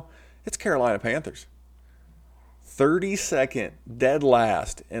Jayville. It's Carolina Panthers. 32nd, dead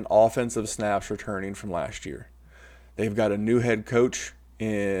last in offensive snaps returning from last year. They've got a new head coach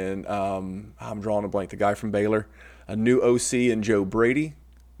in, I'm drawing a blank, the guy from Baylor. A new OC in Joe Brady.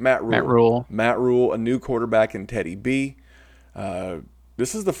 Matt Rule, a new quarterback in Teddy B.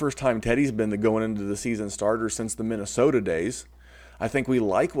 This is the first time Teddy's been going into the season starter since the Minnesota days. I think we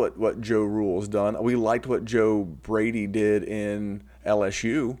like what Joe Rule's done. We liked what Joe Brady did in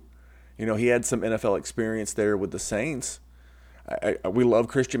LSU. You know, he had some NFL experience there with the Saints. We love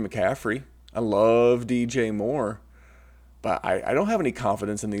Christian McCaffrey. I love DJ Moore. But I don't have any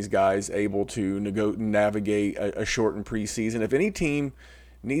confidence in these guys able to navigate a shortened preseason. If any team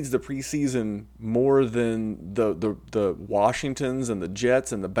needs the preseason more than the Washingtons and the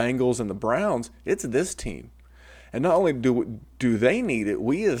Jets and the Bengals and the Browns, it's this team. And not only do they need it,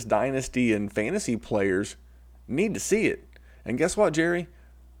 we as dynasty and fantasy players need to see it. And guess what, Jerry?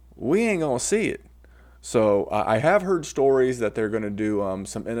 We ain't going to see it. So I have heard stories that they're going to do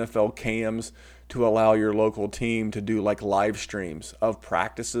some NFL cams to allow your local team to do like live streams of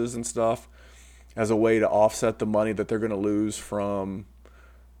practices and stuff as a way to offset the money that they're going to lose from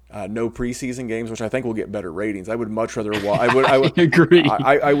no preseason games, which I think will get better ratings. I would much rather watch. I would agree.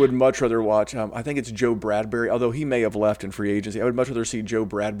 I would much rather watch. I think it's Joe Bradbury, although he may have left in free agency. I would much rather see Joe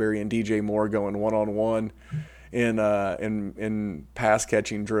Bradbury and DJ Moore going one-on-one in pass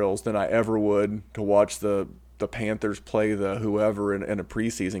catching drills than I ever would to watch the Panthers play the whoever in a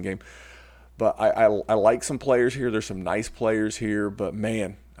preseason game. But I like some players here. There's some nice players here, but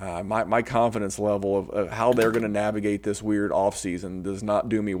man, my confidence level of how they're going to navigate this weird offseason does not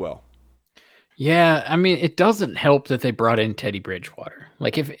do me well. Yeah, I mean, it doesn't help that they brought in Teddy Bridgewater.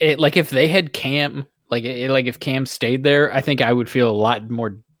 If they had Cam, if Cam stayed there, I think I would feel a lot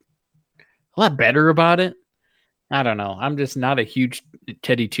better about it. I don't know. I'm just not a huge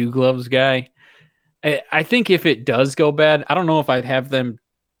Teddy Two Gloves guy. I think if it does go bad, I don't know if I'd have them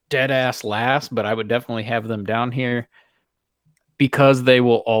dead ass last, but I would definitely have them down here because they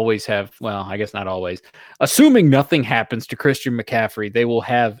will always have, well, I guess not always. Assuming nothing happens to Christian McCaffrey, they will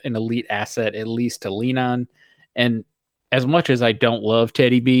have an elite asset at least to lean on. And as much as I don't love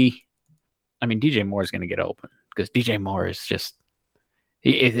Teddy B, I mean, DJ Moore is going to get open because DJ Moore is just,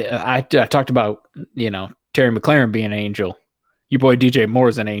 I talked about, Terry McLaurin being an angel. Your boy DJ Moore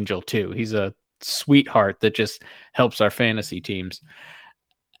is an angel too. He's a sweetheart that just helps our fantasy teams.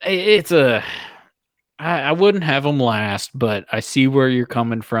 I wouldn't have them last, but I see where you're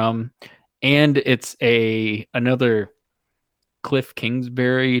coming from. And it's another Cliff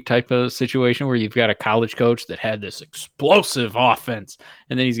Kingsbury type of situation where you've got a college coach that had this explosive offense,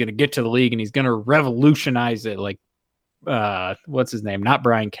 and then he's going to get to the league and he's going to revolutionize it. Like, what's his name? Not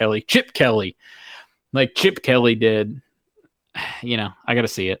Brian Kelly, Chip Kelly. Like Chip Kelly did. I got to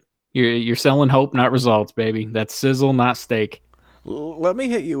see it. You're selling hope, not results, baby. That's sizzle, not steak. Let me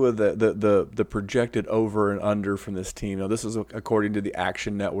hit you with the projected over and under from this team. Now, this is according to the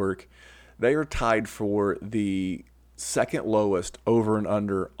Action Network. They are tied for the second lowest over and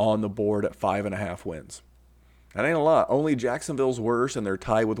under on the board at 5.5 wins. That ain't a lot. Only Jacksonville's worse, and they're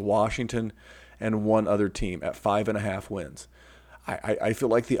tied with Washington and one other team at 5.5 wins. I feel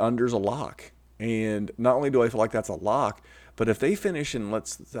like the under's a lock. And not only do I feel like that's a lock, but if they finish in,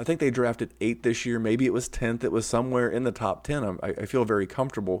 I think they drafted 8th this year. Maybe it was 10th. It was somewhere in the top 10. I feel very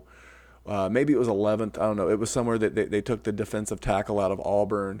comfortable. Maybe it was 11th. I don't know. It was somewhere that they took the defensive tackle out of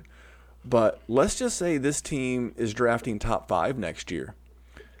Auburn. But let's just say this team is drafting top 5 next year.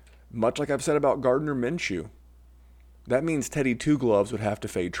 Much like I've said about Gardner Minshew. That means Teddy Two Gloves would have to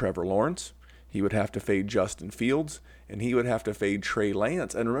fade Trevor Lawrence. He would have to fade Justin Fields, and he would have to fade Trey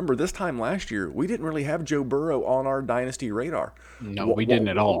Lance. And remember, this time last year, we didn't really have Joe Burrow on our dynasty radar. No, we didn't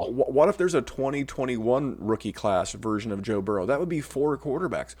at all. What if there's a 2021 rookie class version of Joe Burrow? That would be 4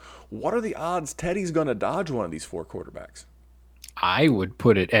 quarterbacks. What are the odds Teddy's going to dodge one of these 4 quarterbacks? I would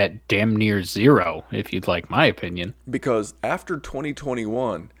put it at damn near 0, if you'd like my opinion. Because after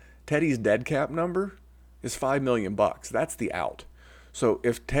 2021, Teddy's dead cap number is $5 million. That's the out. So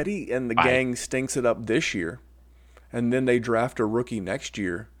if Teddy and the gang stinks it up this year, and then they draft a rookie next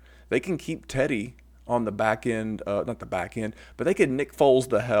year, they can keep Teddy on the back end, not the back end, but they can Nick Foles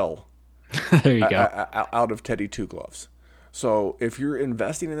the hell there you go. out of Teddy Two Gloves. So if you're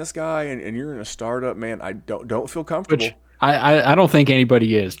investing in this guy and you're in a startup, man, I don't feel comfortable. Which I don't think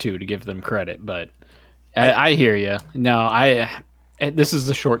anybody is, to give them credit, but I hear you. No, this is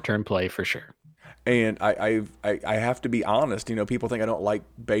a short-term play for sure. And I have to be honest. People think I don't like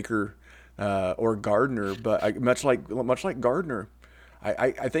Baker or Gardner, but much like Gardner,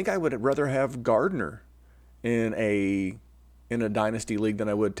 I think I would rather have Gardner in a dynasty league than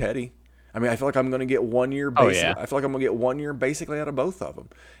I would Teddy. I mean, I feel like I'm going to get 1 year. I feel like I'm going to get 1 year basically out of both of them.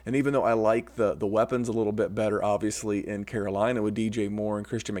 And even though I like the weapons a little bit better, obviously in Carolina with DJ Moore and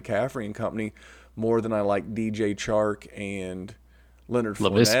Christian McCaffrey and company, more than I like DJ Chark and Leonard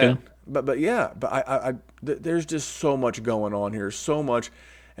Fournette. But there's just so much going on here, so much.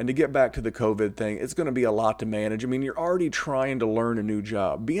 And to get back to the COVID thing, it's going to be a lot to manage. I mean, you're already trying to learn a new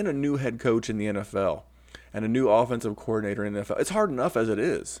job. Being a new head coach in the NFL and a new offensive coordinator in the NFL, it's hard enough as it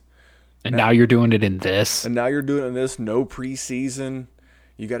is. And now you're doing it in this. And now you're doing it in this, no preseason.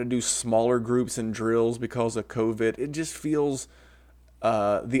 You got to do smaller groups and drills because of COVID. It just feels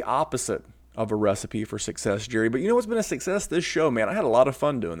the opposite of a recipe for success, Jerry. But you know what's been a success? This show, man. I had a lot of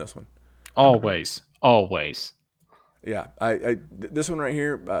fun doing this one. Always. Yeah, this one right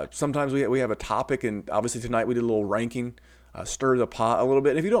here. Sometimes we have a topic, and obviously tonight we did a little ranking, stir the pot a little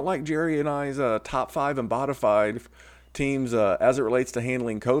bit. And if you don't like Jerry and I's top 5 and bottom 5 teams as it relates to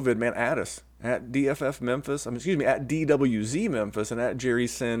handling COVID, man, add us at DFF Memphis. At DWZ Memphis and at Jerry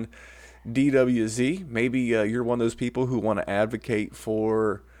Sin DWZ. Maybe you're one of those people who want to advocate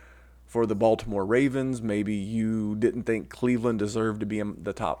for the Baltimore Ravens. Maybe you didn't think Cleveland deserved to be in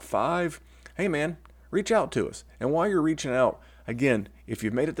the top 5. Hey, man, reach out to us. And while you're reaching out, again, if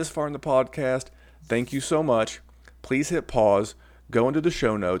you've made it this far in the podcast, thank you so much. Please hit pause. Go into the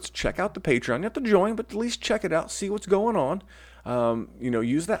show notes, check out the Patreon. You have to join, but at least check it out, see what's going on.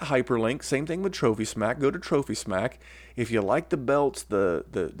 Use that hyperlink. Same thing with Trophy Smack. Go to Trophy Smack. If you like the belts,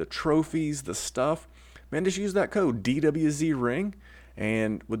 the trophies, the stuff, man, just use that code DWZ Ring.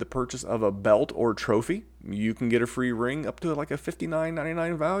 And with the purchase of a belt or trophy, you can get a free ring up to like a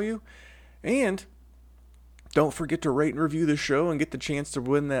 $59.99 value. And don't forget to rate and review the show and get the chance to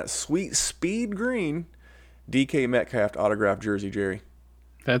win that sweet Speed Green DK Metcalf autographed jersey, Jerry.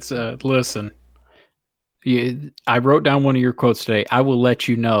 That's listen. I wrote down one of your quotes today. I will let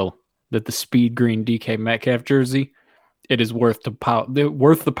you know that the Speed Green DK Metcalf jersey, it is worth the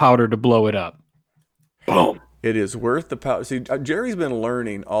powder to blow it up. Boom. It is worth the powder. See, Jerry's been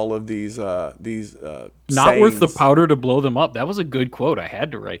learning all of these not sayings. Worth the powder to blow them up. That was a good quote. I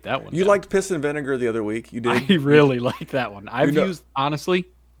had to write that one. You liked piss and vinegar the other week. You did. I really liked that one. I've used, honestly,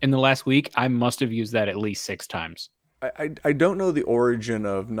 in the last week, I must have used that at least 6 times. I don't know the origin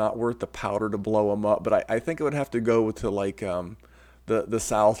of not worth the powder to blow them up, but I think it would have to go to like the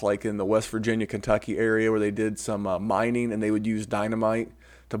South, like in the West Virginia, Kentucky area where they did some mining and they would use dynamite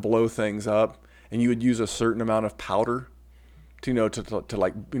to blow things up. And you would use a certain amount of powder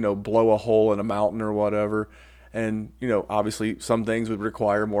to blow a hole in a mountain or whatever. And, obviously some things would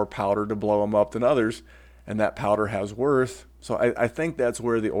require more powder to blow them up than others. And that powder has worth. So I think that's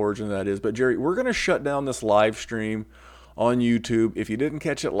where the origin of that is. But, Jerry, we're going to shut down this live stream on YouTube. If you didn't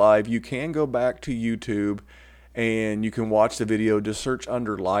catch it live, you can go back to YouTube and you can watch the video. Just search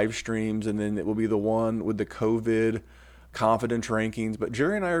under live streams, and then it will be the one with the COVID confidence rankings. But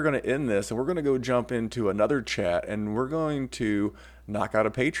Jerry and I are going to end this, and we're going to go jump into another chat, and we're going to knock out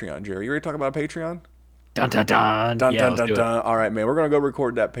a Patreon. Jerry, you ready to talk about a Patreon? Dun, dun, dun. Dun, dun, dun, dun. All right, man. We're going to go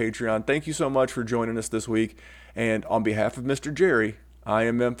record that Patreon. Thank you so much for joining us this week. And on behalf of Mr. Jerry, I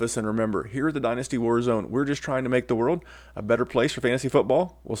am Memphis. And remember, here at the Dynasty Warzone, we're just trying to make the world a better place for fantasy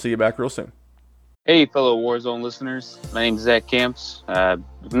football. We'll see you back real soon. Hey, fellow Warzone listeners. My name is Zach Camps. If I'm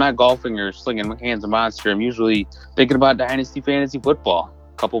not golfing or slinging hands of monster, I'm usually thinking about Dynasty Fantasy Football.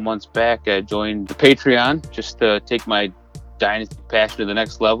 A couple months back, I joined the Patreon just to take my Dynasty passion to the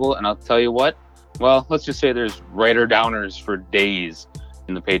next level. And I'll tell you what, well, let's just say there's writer downers for days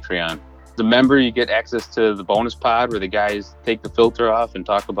in the Patreon. As a member, you get access to the bonus pod where the guys take the filter off and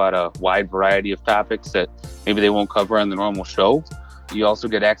talk about a wide variety of topics that maybe they won't cover on the normal show. You also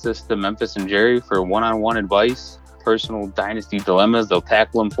get access to Memphis and Jerry for one-on-one advice, personal Dynasty dilemmas. They'll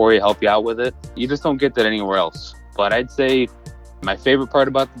tackle them for you, help you out with it. You just don't get that anywhere else. But I'd say my favorite part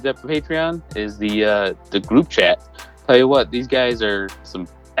about the Patreon is the group chat. Tell you what, these guys are some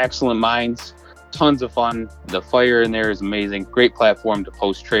excellent minds. Tons of fun. The fire in there is amazing. Great platform to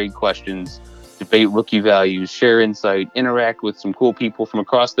post trade questions, debate rookie values, share insight, interact with some cool people from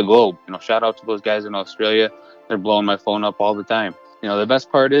across the globe. Shout out to those guys in Australia. They're blowing my phone up all the time. The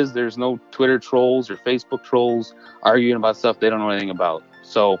best part is there's no Twitter trolls or Facebook trolls arguing about stuff they don't know anything about.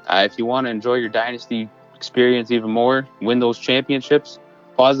 So if you want to enjoy your Dynasty experience even more, win those championships,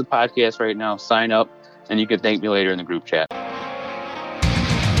 pause the podcast right now, sign up, and you can thank me later in the group chat.